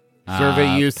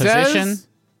 Survey you position?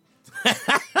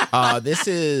 says? This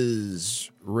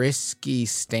is risky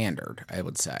standard, I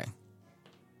would say.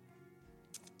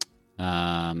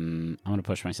 I'm going to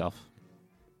push myself.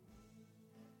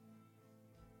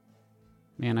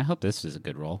 Man, I hope this is a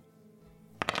good roll.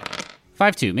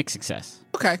 5-2, mixed success.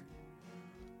 Okay.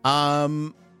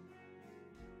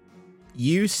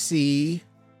 You see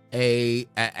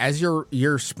as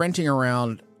you're sprinting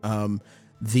around,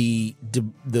 the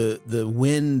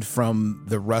wind from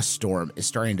the rust storm is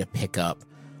starting to pick up.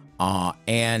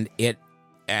 And it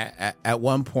at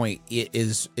one point it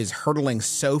is hurtling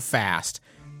so fast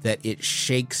that it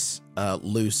shakes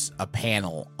loose a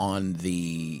panel on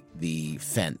the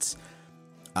fence.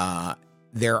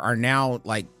 There are now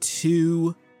like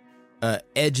two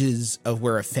edges of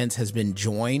where a fence has been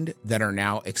joined that are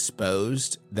now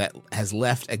exposed, that has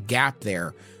left a gap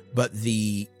there. But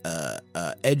the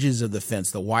edges of the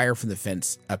fence, the wire from the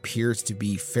fence, appears to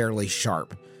be fairly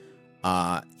sharp.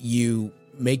 You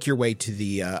make your way to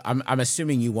the. I'm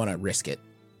assuming you want to risk it.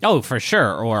 Oh, for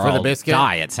sure. Or For the I'll biscuit?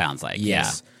 die, it sounds like.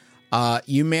 Yes.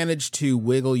 You manage to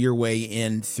wiggle your way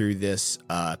in through this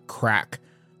crack,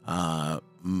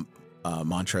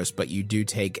 Montrose, but you do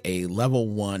take a level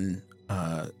 1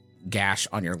 gash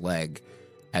on your leg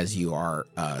as you are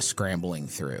scrambling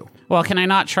through. Well, can I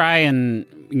not try and,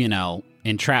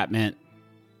 entrapment,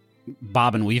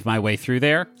 bob and weave my way through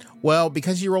there? Well,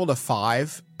 because you rolled a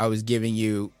 5, I was giving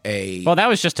you a... Well, that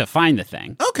was just to find the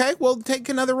thing. Okay, well, take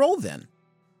another roll then.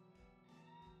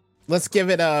 Let's give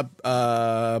it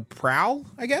a prowl,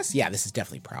 I guess. Yeah, this is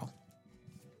definitely prowl.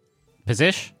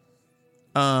 Position?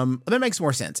 That makes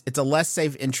more sense. It's a less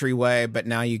safe entryway, but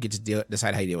now you get to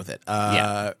decide how you deal with it.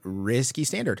 Risky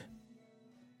standard.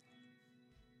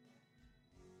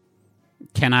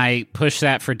 Can I push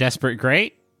that for Desperate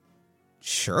Great?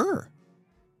 Sure.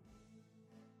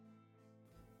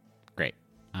 Great.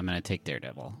 I'm going to take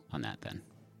Daredevil on that then.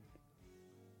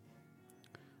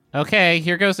 Okay,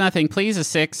 here goes nothing. Please, a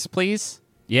 6, please.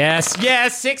 Yes,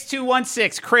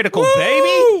 6216. Critical,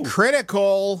 baby.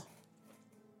 Critical.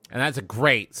 And that's a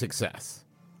great success.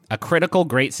 A critical,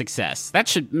 great success. I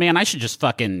should just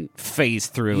fucking phase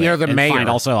through You're it the and mayor. find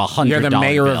also $100 You're the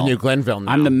mayor bill. of New Glenville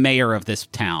now. I'm the mayor of this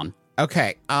town.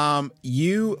 Okay.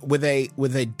 You with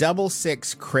a double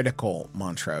 6 critical,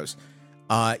 Montrose,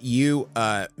 you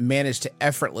managed to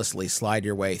effortlessly slide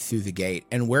your way through the gate,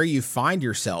 and where you find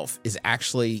yourself is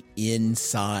actually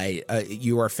inside.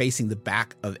 You are facing the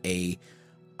back of a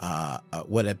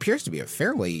what appears to be a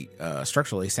fairly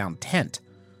structurally sound tent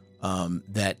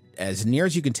that, as near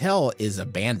as you can tell, is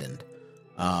abandoned.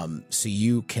 So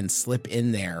you can slip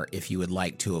in there if you would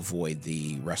like to avoid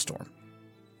the rust storm.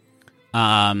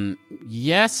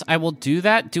 Yes, I will do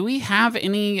that. Do we have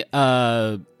any,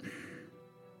 I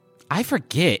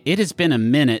forget. It has been a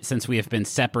minute since we have been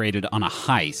separated on a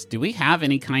heist. Do we have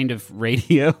any kind of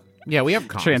radio? Yeah, we have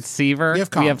comms. Transceiver? We have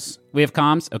comms. We have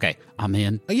comms? Okay, I'm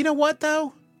in. You know what,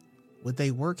 though? Would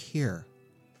they work here?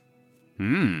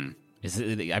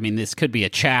 This could be a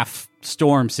chaff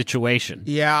storm situation.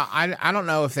 Yeah, I don't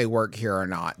know if they work here or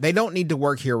not. They don't need to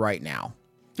work here right now.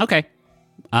 Okay.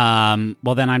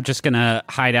 Well, then I'm just going to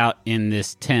hide out in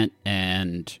this tent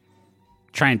and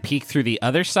try and peek through the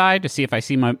other side to see if I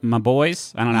see my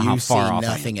boys. I don't know how far off. You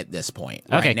see nothing at this point.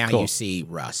 Okay, right now cool. You see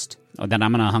rust. Oh, then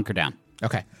I'm going to hunker down.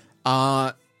 Okay.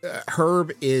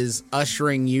 Herb is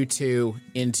ushering you two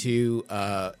into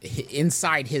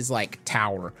inside his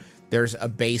tower. There's a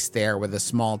base there with a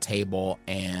small table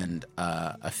and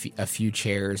a few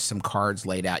chairs, some cards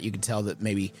laid out. You can tell that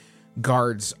maybe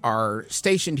guards are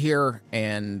stationed here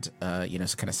and kind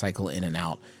of cycle in and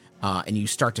out. And you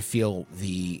start to feel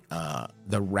the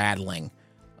rattling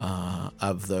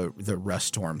of the rust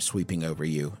storm sweeping over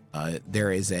you.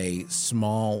 There is a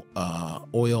small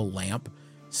oil lamp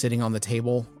sitting on the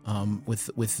table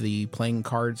with the playing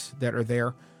cards that are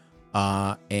there.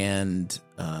 And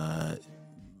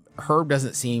Herb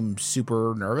doesn't seem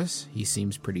super nervous. He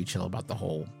seems pretty chill about the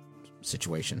whole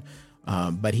situation.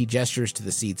 But he gestures to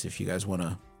the seats if you guys want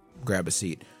to grab a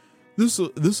seat. This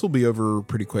will be over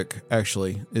pretty quick.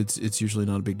 Actually, it's usually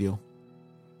not a big deal.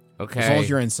 Okay. As long as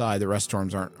you're inside, the rust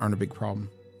storms aren't a big problem.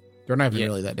 They're not even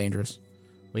really that dangerous.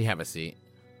 We have a seat.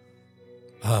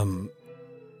 Or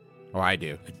I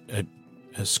do.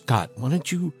 Scott, why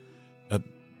don't you?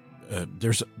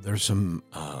 There's some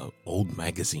old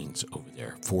magazines over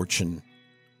there, Fortune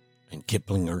and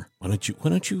Kiplinger. Why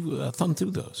don't you thumb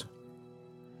through those?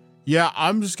 Yeah,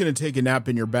 I'm just gonna take a nap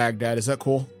in your bag, Dad. Is that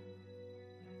cool?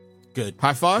 Good.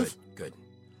 High five. Good.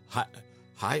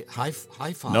 High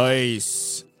five.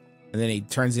 Nice. And then he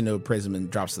turns into a prism and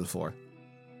drops to the floor.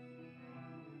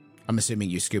 I'm assuming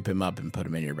you scoop him up and put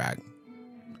him in your bag.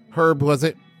 Herb, was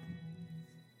it?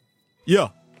 Yeah.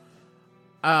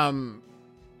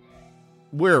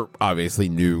 We're obviously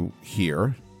new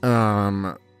here.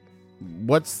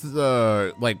 What's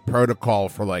the protocol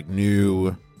for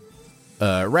new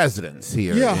residents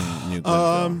here in New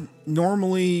Glenville?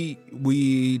 Normally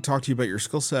we talk to you about your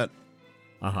skill set.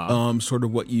 Sort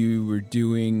of what you were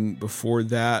doing before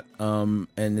that. And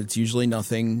it's usually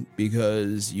nothing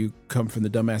because you come from the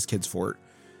dumbass kids fort.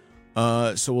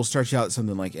 So we'll start you out at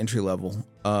something like entry level.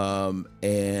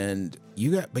 And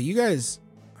you guys,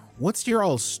 what's your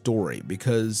all story?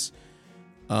 Because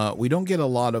we don't get a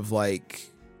lot of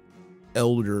like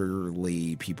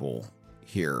elderly people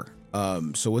here.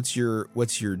 So what's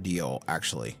your deal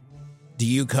actually? Do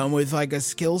you come with like a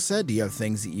skill set? Do you have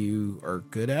things that you are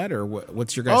good at, or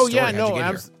what's your guys' story? yeah, How'd you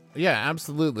get here? yeah,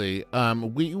 absolutely.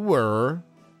 We were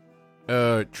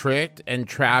tricked and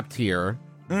trapped here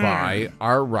by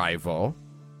our rival,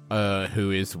 who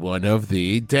is one of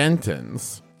the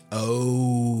Dentons.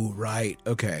 Oh, right.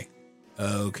 Okay.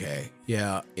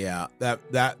 Yeah.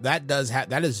 That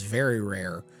that is very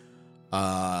rare.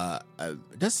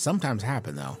 It does sometimes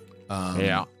happen though.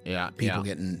 People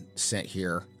getting sent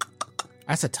here.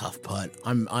 That's a tough putt.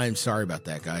 I'm sorry about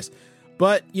that, guys.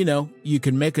 But, you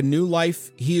can make a new life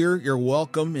here. You're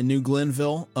welcome in New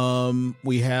Glenville.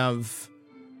 We have,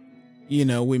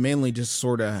 we mainly just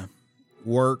sort of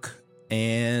work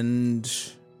and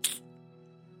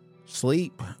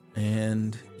sleep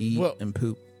and eat and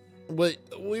poop. But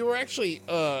we were actually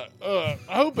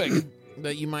hoping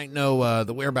that you might know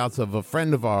the whereabouts of a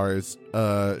friend of ours.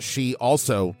 She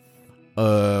also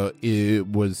is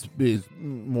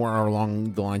more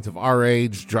along the lines of our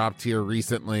age, dropped here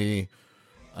recently,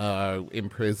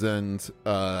 imprisoned.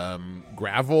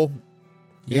 Gravel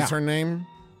is her name.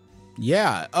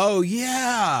 Yeah. Oh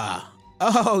yeah.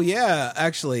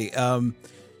 Actually,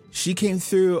 she came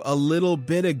through a little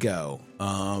bit ago.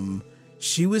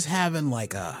 She was having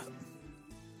like a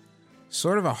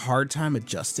sort of a hard time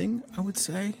adjusting, I would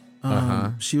say.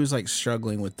 She was like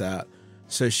struggling with that.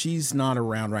 So she's not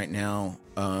around right now.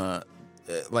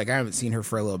 Like I haven't seen her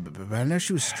for a little bit, but I know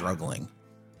she was struggling.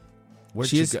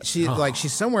 She's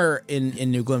somewhere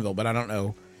in New Glenville, but I don't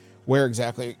know where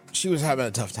exactly. She was having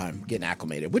a tough time getting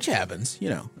acclimated, which happens.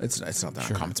 It's not that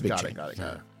uncommon. It's a big change. Got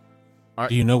it.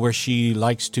 Do you know where she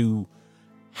likes to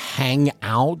hang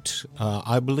out?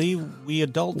 I believe we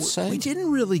adults say. We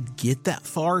didn't really get that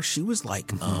far. She was like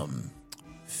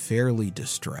fairly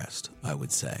distressed, I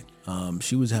would say.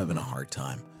 She was having a hard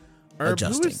time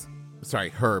adjusting.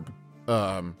 Herb.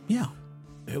 Yeah.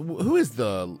 Who is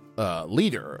the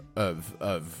leader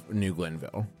of New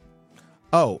Glenville?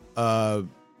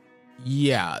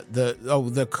 Yeah.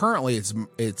 Currently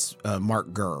it's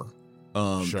Mark Gurr.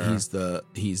 Sure. He's the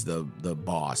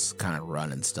boss, kind of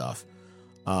running stuff.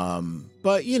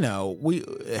 But we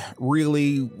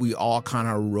all kind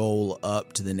of roll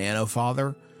up to the Nano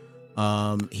Father.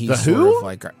 He's the sort who? of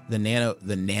like the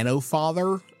Nano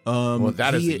Father. Well,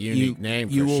 that is a unique name.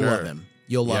 You will sure. love him.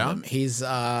 You'll love him. He's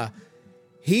a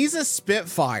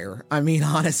spitfire. I mean,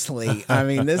 honestly,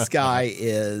 this guy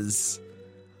is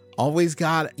always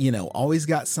got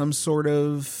some sort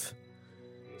of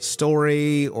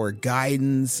story or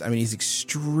guidance. I mean, he's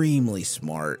extremely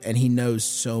smart, and he knows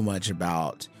so much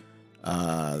about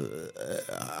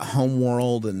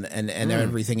homeworld and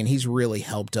everything, and he's really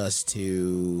helped us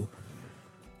to,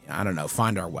 I don't know,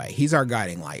 find our way. He's our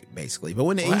guiding light, basically. But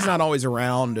when he's not always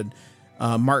around, and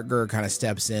Mark Gurr kind of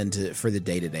steps in for the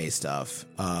day-to-day stuff,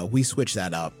 we switch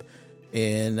that up.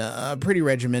 In pretty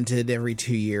regimented, every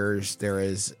 2 years there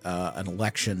is an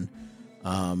election,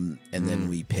 and then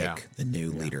we pick the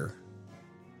new leader.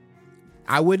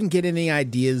 I wouldn't get any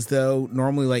ideas though.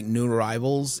 Normally, like new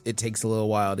arrivals, it takes a little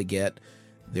while to get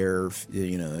their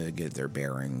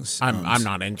bearings. I'm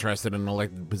not interested in an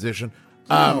elected position.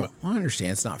 I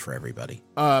understand it's not for everybody.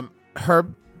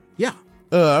 Herb. Yeah.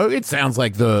 It sounds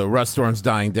like the rust storm's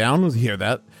dying down. Let's hear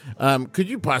that. Could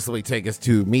you possibly take us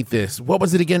to meet this? What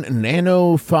was it again?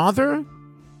 Nano Father?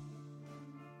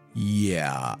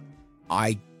 Yeah,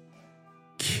 I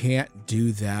can't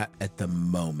do that at the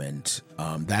moment.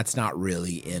 That's not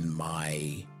really in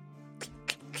my,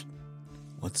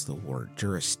 what's the word?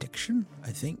 Jurisdiction,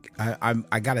 I think.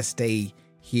 I gotta stay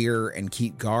here and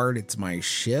keep guard. It's my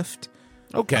shift.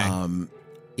 Okay.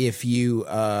 If you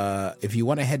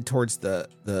want to head towards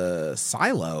the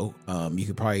silo, you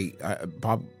could probably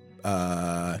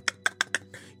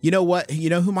you know what?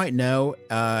 You know who might know?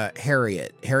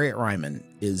 Harriet Ryman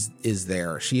is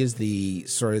there. She is the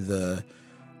sort of the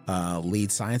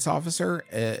lead science officer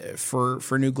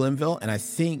for New Glenville, and I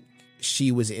think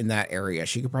she was in that area.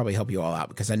 She could probably help you all out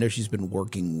because I know she's been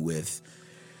working with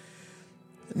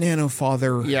Nano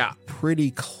Father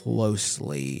pretty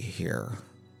closely here.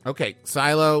 Okay,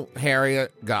 Silo,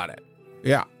 Harriet, got it.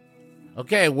 Yeah.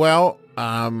 Okay, well,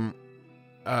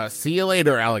 see you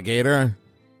later, alligator.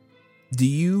 Do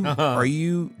you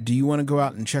want to go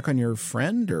out and check on your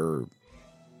friend, or?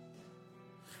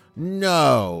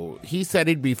 No, he said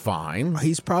he'd be fine.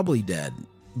 He's probably dead.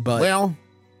 But well,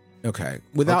 okay.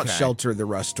 Without okay. shelter, the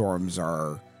rust storms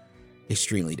are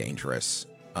extremely dangerous.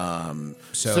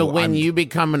 So when you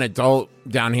become an adult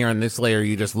down here in this layer,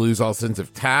 you just lose all sense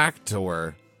of tact,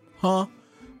 or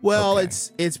Well, Okay.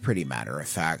 it's pretty matter of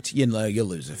fact. You know, you'll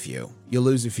lose a few. You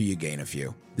lose a few, you gain a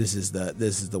few. This is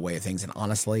the way of things. And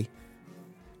honestly,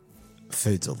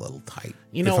 food's a little tight.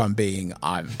 You know-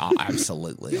 I'm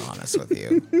absolutely honest with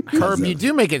you. Herb, you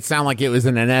do make it sound like it was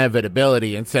an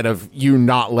inevitability instead of you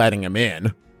not letting him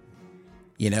in.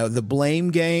 You know, the blame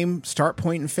game, start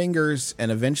pointing fingers,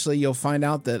 and eventually you'll find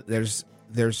out that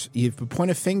there's you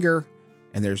point a finger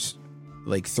and there's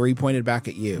like 3 pointed back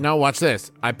at you. No, watch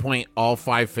this. I point all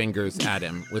 5 fingers at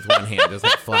him with one hand, just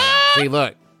like flat out. See,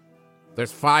 look.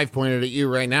 There's 5 pointed at you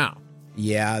right now.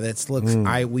 Yeah,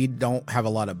 we don't have a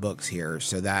lot of books here,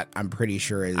 so that I'm pretty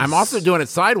sure is. I'm also doing it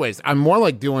sideways. I'm more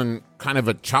like doing kind of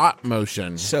a chop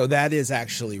motion. So that is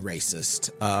actually racist.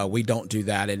 We don't do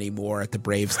that anymore at the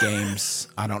Braves games.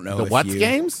 I don't know The if what you,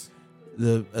 games?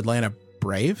 The Atlanta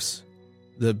Braves,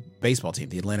 the baseball team,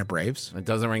 the Atlanta Braves. It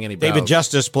doesn't ring any bells. David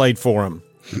Justice played for him.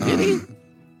 Did he?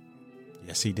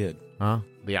 Yes, he did. Huh?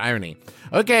 The irony.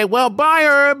 Okay, well, bye,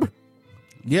 Herb.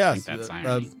 Yes. that's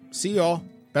irony. See y'all.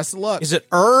 Best of luck. Is it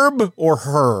Herb or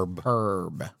Herb?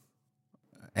 Herb?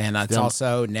 And it's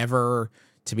also never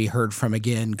to be heard from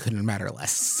again. Couldn't matter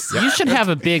less. You should have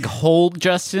a big hold,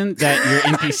 Justin, that your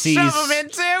NPCs. Shove them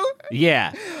into.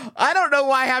 Yeah. I don't know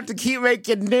why I have to keep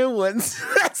making new ones.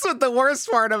 That's what the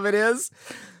worst part of it is.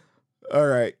 All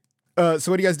right. So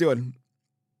what are you guys doing?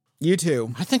 You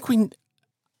two. I think we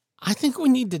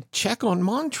need to check on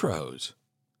Montrose.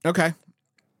 Okay.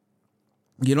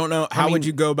 You don't know how would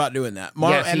you go about doing that?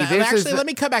 Yeah, see, this is the- let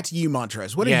me come back to you,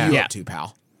 Montrose. What are Yeah. you Yeah. up to,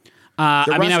 pal?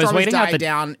 I mean, I was waiting out died the.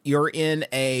 down. You're in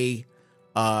a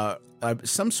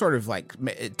some sort of like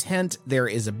tent. There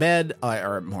is a bed,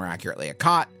 or more accurately, a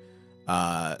cot,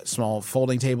 small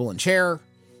folding table and chair,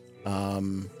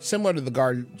 similar to the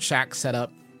guard shack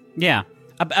setup. Yeah.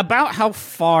 About how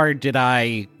far did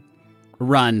I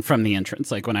run from the entrance?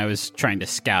 Like when I was trying to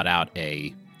scout out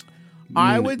a.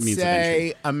 I would means of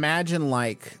say, imagine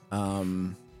like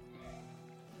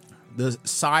the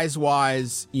size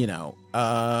wise,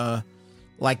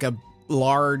 like a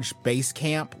large base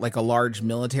camp, like a large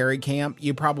military camp.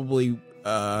 You probably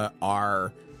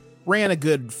ran a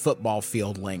good football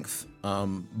field length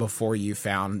before you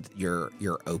found your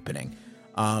opening.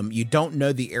 You don't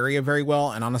know the area very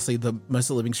well, and honestly, most of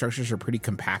the living structures are pretty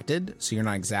compacted, so you're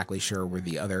not exactly sure where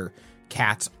the other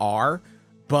cats are.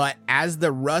 But as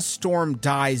the rust storm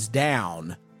dies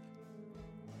down,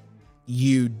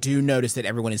 you do notice that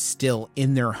everyone is still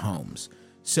in their homes.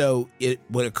 So it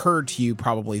would occur to you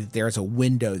probably that there's a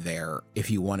window there if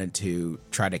you wanted to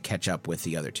try to catch up with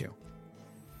the other two.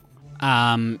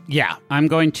 Yeah, I'm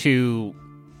going to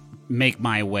make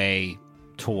my way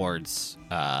towards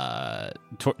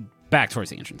back towards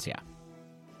the entrance. Yeah.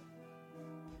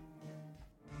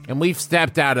 And we've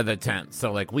stepped out of the tent,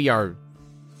 so like we are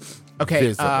Okay,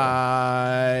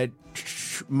 visible.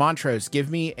 Montrose, give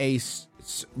me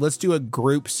let's do a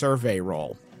group survey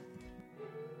roll.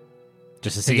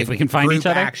 Just to see if we can find each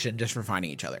Group other. action just for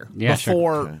finding each other. Yeah,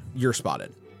 sure. Before you're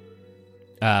spotted.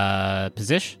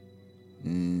 Position.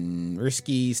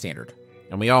 Risky standard.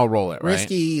 and we all roll it, right?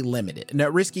 Risky limited. No,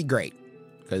 risky great.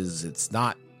 Because it's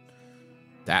not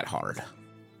that hard.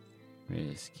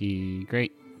 Risky.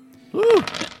 Great. Woo!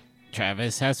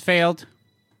 Travis has failed.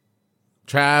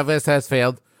 Travis has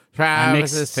failed. Travis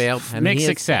Mixed- has failed. mixed he has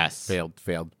success.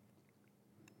 Failed.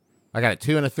 I got a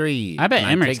 2 and a 3. I bet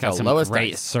and Emmerich take got the some lowest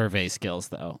great dice. survey skills,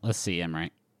 though. Let's see,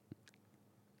 Emmerich.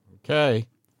 Okay.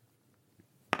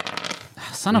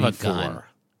 Son of a 3, 4. gun.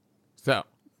 So,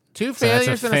 2 So that's a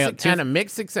failures and, fail- and a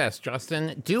mixed success,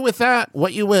 Justin. Do with that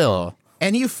what you will.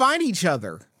 And you find each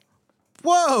other.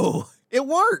 Whoa! It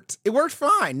worked. It worked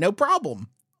fine. No problem.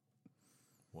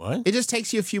 What? It just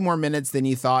takes you a few more minutes than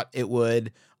you thought it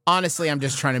would. Honestly, I'm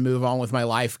just trying to move on with my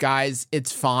life, guys.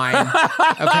 It's fine.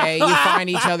 Okay, you find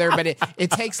each other, but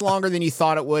it takes longer than you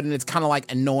thought it would, and it's kind of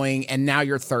like annoying, and now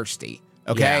you're thirsty.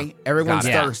 Okay? Yeah. Everyone's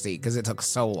Got it. thirsty because it took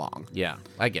so long. Yeah,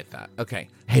 I get that. Okay.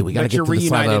 Hey, we got to But get you're to the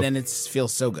reunited, silo. and it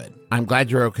feels so good. I'm glad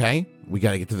you're okay. We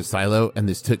got to get to the silo, and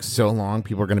this took so long.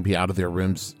 People are going to be out of their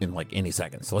rooms in like any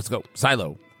second. So let's go.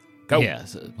 Silo. Go.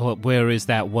 Yes. Where is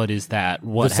that? What is that?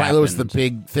 What the silo is the happened?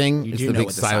 big thing. You It's do the know big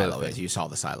what the silo silo thing. is. You saw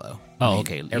the silo. Oh,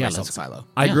 okay. Everybody Yeah, saw the let's, silo.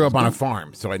 I Yeah, grew up let's on a go.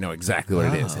 farm, so I know exactly what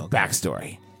it is. Oh, okay.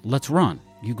 Backstory. let's run.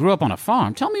 You grew up on a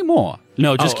farm. Tell me more.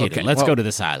 No, just Oh, kidding. okay. Let's Well- go to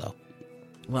the silo.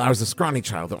 Well, I was a scrawny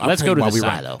child. I'll Let's tell go you to the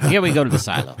while we run. silo. Here we go to the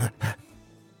silo.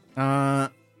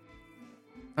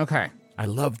 Okay. I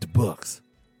loved books.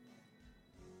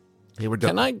 They were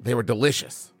Can I- They were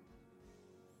delicious.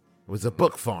 It was a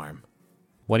book farm.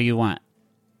 What do you want?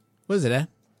 What is it, Ed?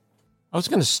 I was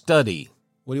going to study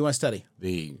What do you want to study?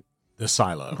 the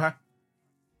silo. Okay.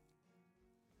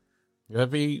 Would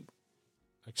that be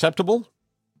acceptable?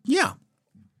 Yeah.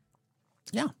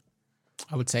 Yeah.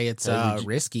 I would say it's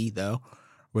risky, though,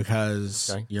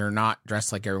 because you're not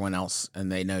dressed like everyone else,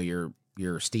 and they know you're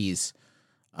Steez.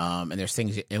 And there's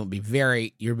things, it will be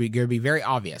very, you're going to be very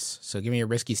obvious. So give me a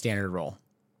risky standard roll.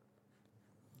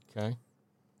 Okay.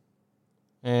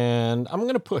 And I'm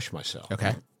going to push myself.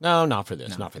 Okay. No, not for this.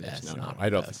 No, not for this. that's No, not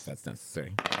I don't this. think that's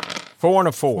necessary. 4 and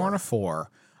a 4. 4 and a 4.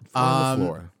 4 on the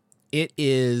floor. It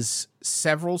is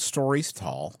several stories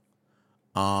tall.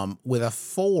 With a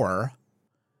 4,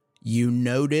 you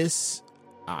notice,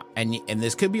 and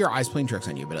this could be your eyes playing tricks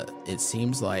on you, but it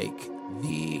seems like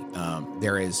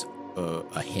there is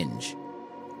a hinge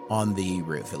on the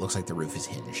roof. It looks like the roof is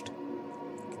hinged.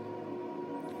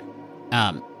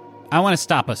 I want to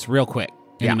stop us real quick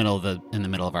in the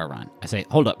middle of our run. I say,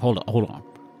 hold on.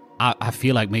 I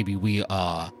feel like maybe we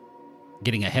are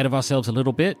getting ahead of ourselves a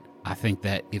little bit. I think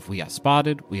that if we are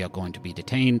spotted, we are going to be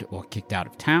detained or kicked out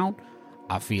of town.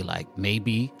 I feel like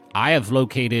maybe I have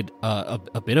located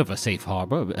a bit of a safe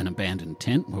harbor, an abandoned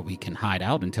tent where we can hide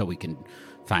out until we can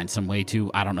find some way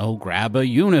to, I don't know, grab a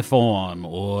uniform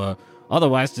or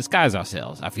otherwise disguise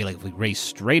ourselves. I feel like if we race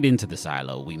straight into the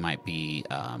silo, we might be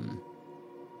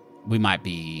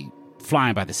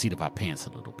flying by the seat of our pants a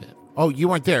little bit. Oh, you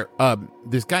weren't there.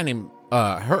 This guy named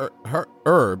Herb,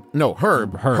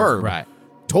 right,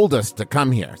 told us to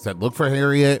come here. Said, look for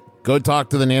Harriet, go talk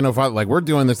to the nanofather. Like, we're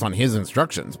doing this on his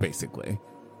instructions, basically.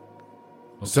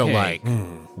 Okay. So, like,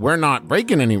 we're not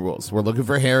breaking any rules. We're looking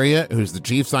for Harriet, who's the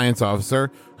chief science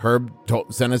officer. Herb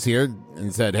sent us here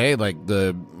and said, hey, like,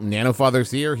 the nanofather's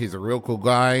here. He's a real cool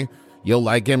guy. You'll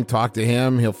like him. Talk to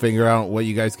him. He'll figure out what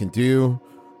you guys can do.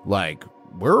 Like,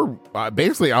 we're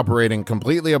basically operating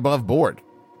completely above board.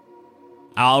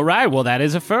 All right. Well, that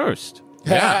is a first.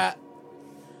 Yeah.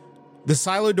 The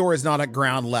silo door is not at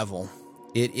ground level.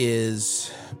 It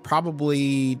is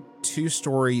probably 2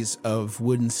 stories of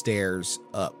wooden stairs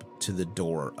up to the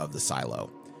door of the silo.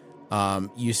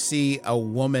 You see a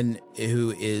woman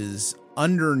who is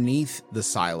underneath the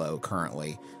silo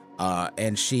currently,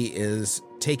 and she is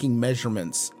taking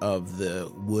measurements of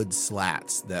the wood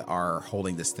slats that are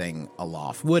holding this thing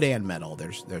aloft. Wood and metal.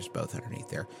 There's both underneath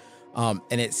there. And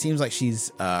it seems like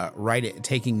she's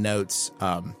taking notes.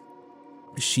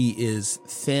 She is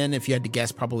thin, if you had to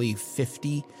guess, probably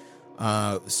 50.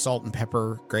 Salt and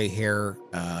pepper, gray hair,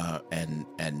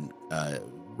 and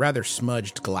rather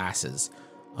smudged glasses.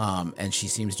 And she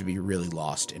seems to be really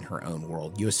lost in her own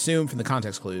world. You assume from the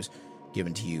context clues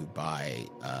given to you by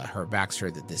her Baxter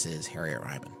that this is Harriet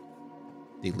Ryman,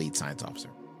 the lead science officer.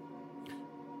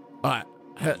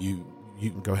 You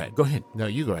go ahead. Go ahead. No,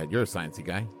 you go ahead. You're a sciencey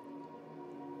guy.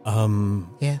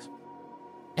 Yes.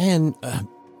 And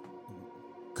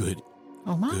good.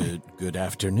 Oh my. Good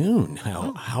afternoon.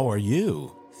 How are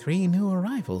you? 3 new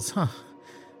arrivals, huh?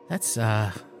 That's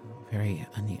very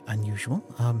unusual.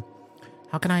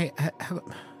 How can I?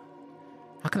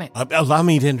 Allow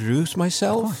me to introduce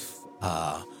myself. Of course.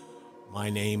 My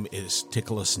name is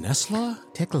Tickles Nestla.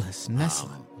 Tickles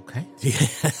Nestla. Okay.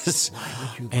 Yes. Why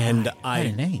would you? And What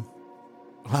a name.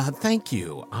 Thank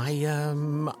you.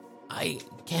 I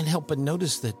can't help but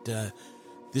notice that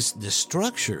this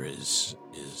structure is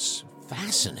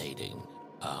fascinating.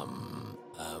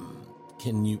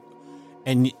 Can you?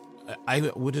 And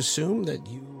I would assume that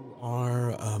you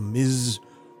are Ms.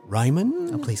 Ryman.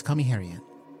 Oh, please call me Harriet.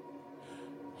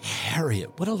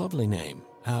 Harriet. What a lovely name.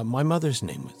 My mother's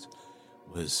name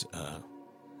was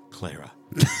Clara.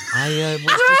 I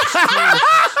was just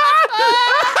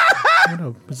What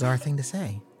a bizarre thing to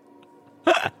say.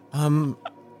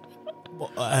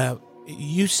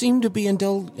 you seem to be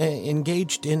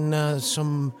engaged in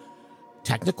some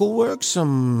technical work,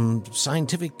 some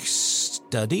scientific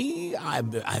study.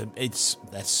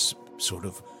 That's sort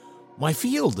of my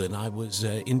field, and I was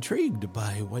intrigued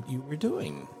by what you were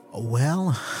doing.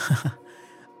 Well,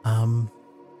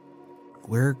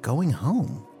 we're going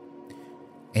home,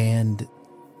 and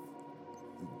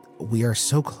we are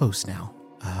so close now.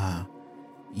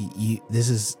 You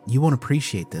won't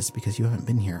appreciate this because you haven't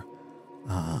been here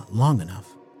long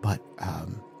enough, but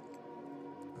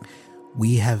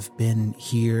we have been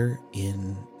here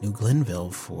in New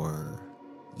Glenville for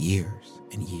years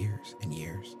and years and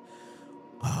years,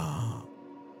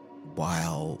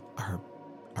 while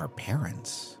our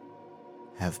parents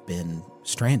have been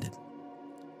stranded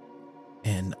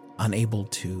and unable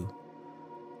to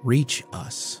reach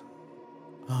us.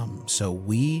 So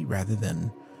we, rather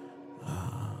than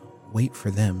wait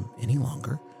for them any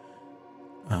longer,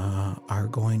 are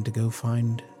going to go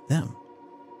find them.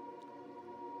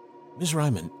 Ms.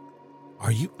 Ryman,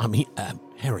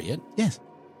 Harriet? Yes.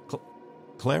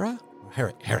 Clara?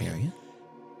 Harriet?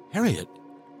 Harriet,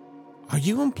 are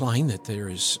you implying that there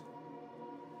is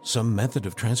some method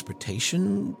of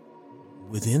transportation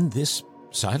within this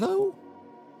silo?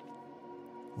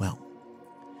 Well,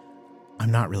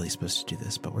 I'm not really supposed to do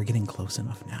this, but we're getting close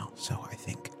enough now, so I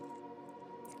think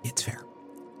it's fair.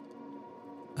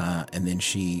 And then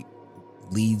she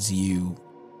leads you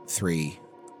three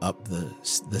up the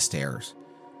stairs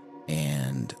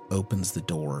and opens the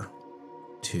door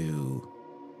to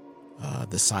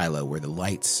the silo where the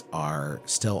lights are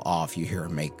still off. You hear her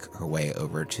make her way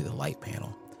over to the light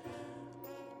panel.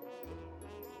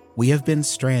 We have been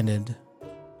stranded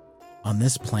on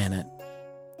this planet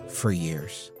for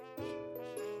years,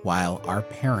 while our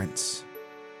parents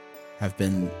have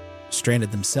been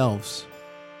stranded themselves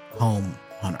home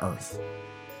on Earth.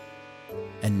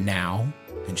 And now,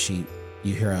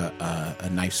 you hear a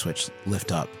knife switch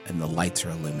lift up and the lights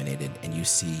are illuminated, and you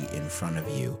see in front of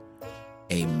you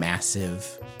a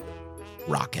massive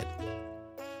rocket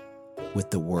with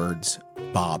the words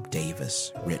Bob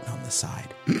Davis written on the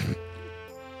side.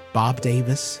 Bob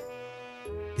Davis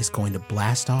is going to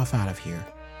blast off out of here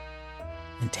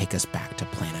and take us back to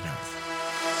planet Earth.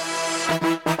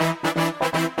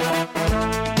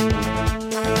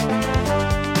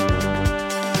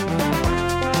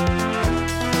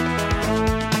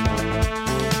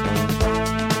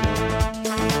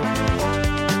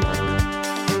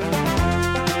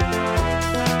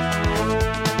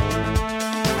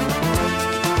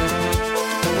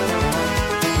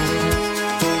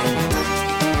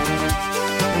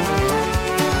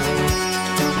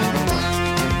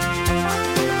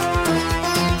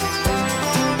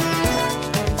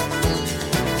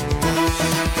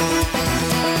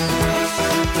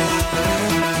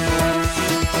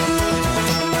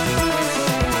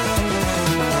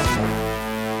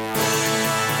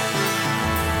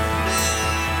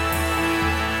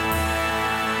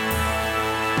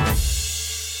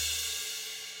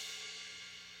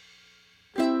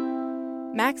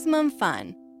 Maximum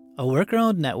Fun, a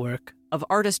worker-owned network of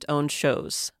artist-owned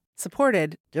shows,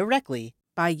 supported directly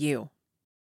by you.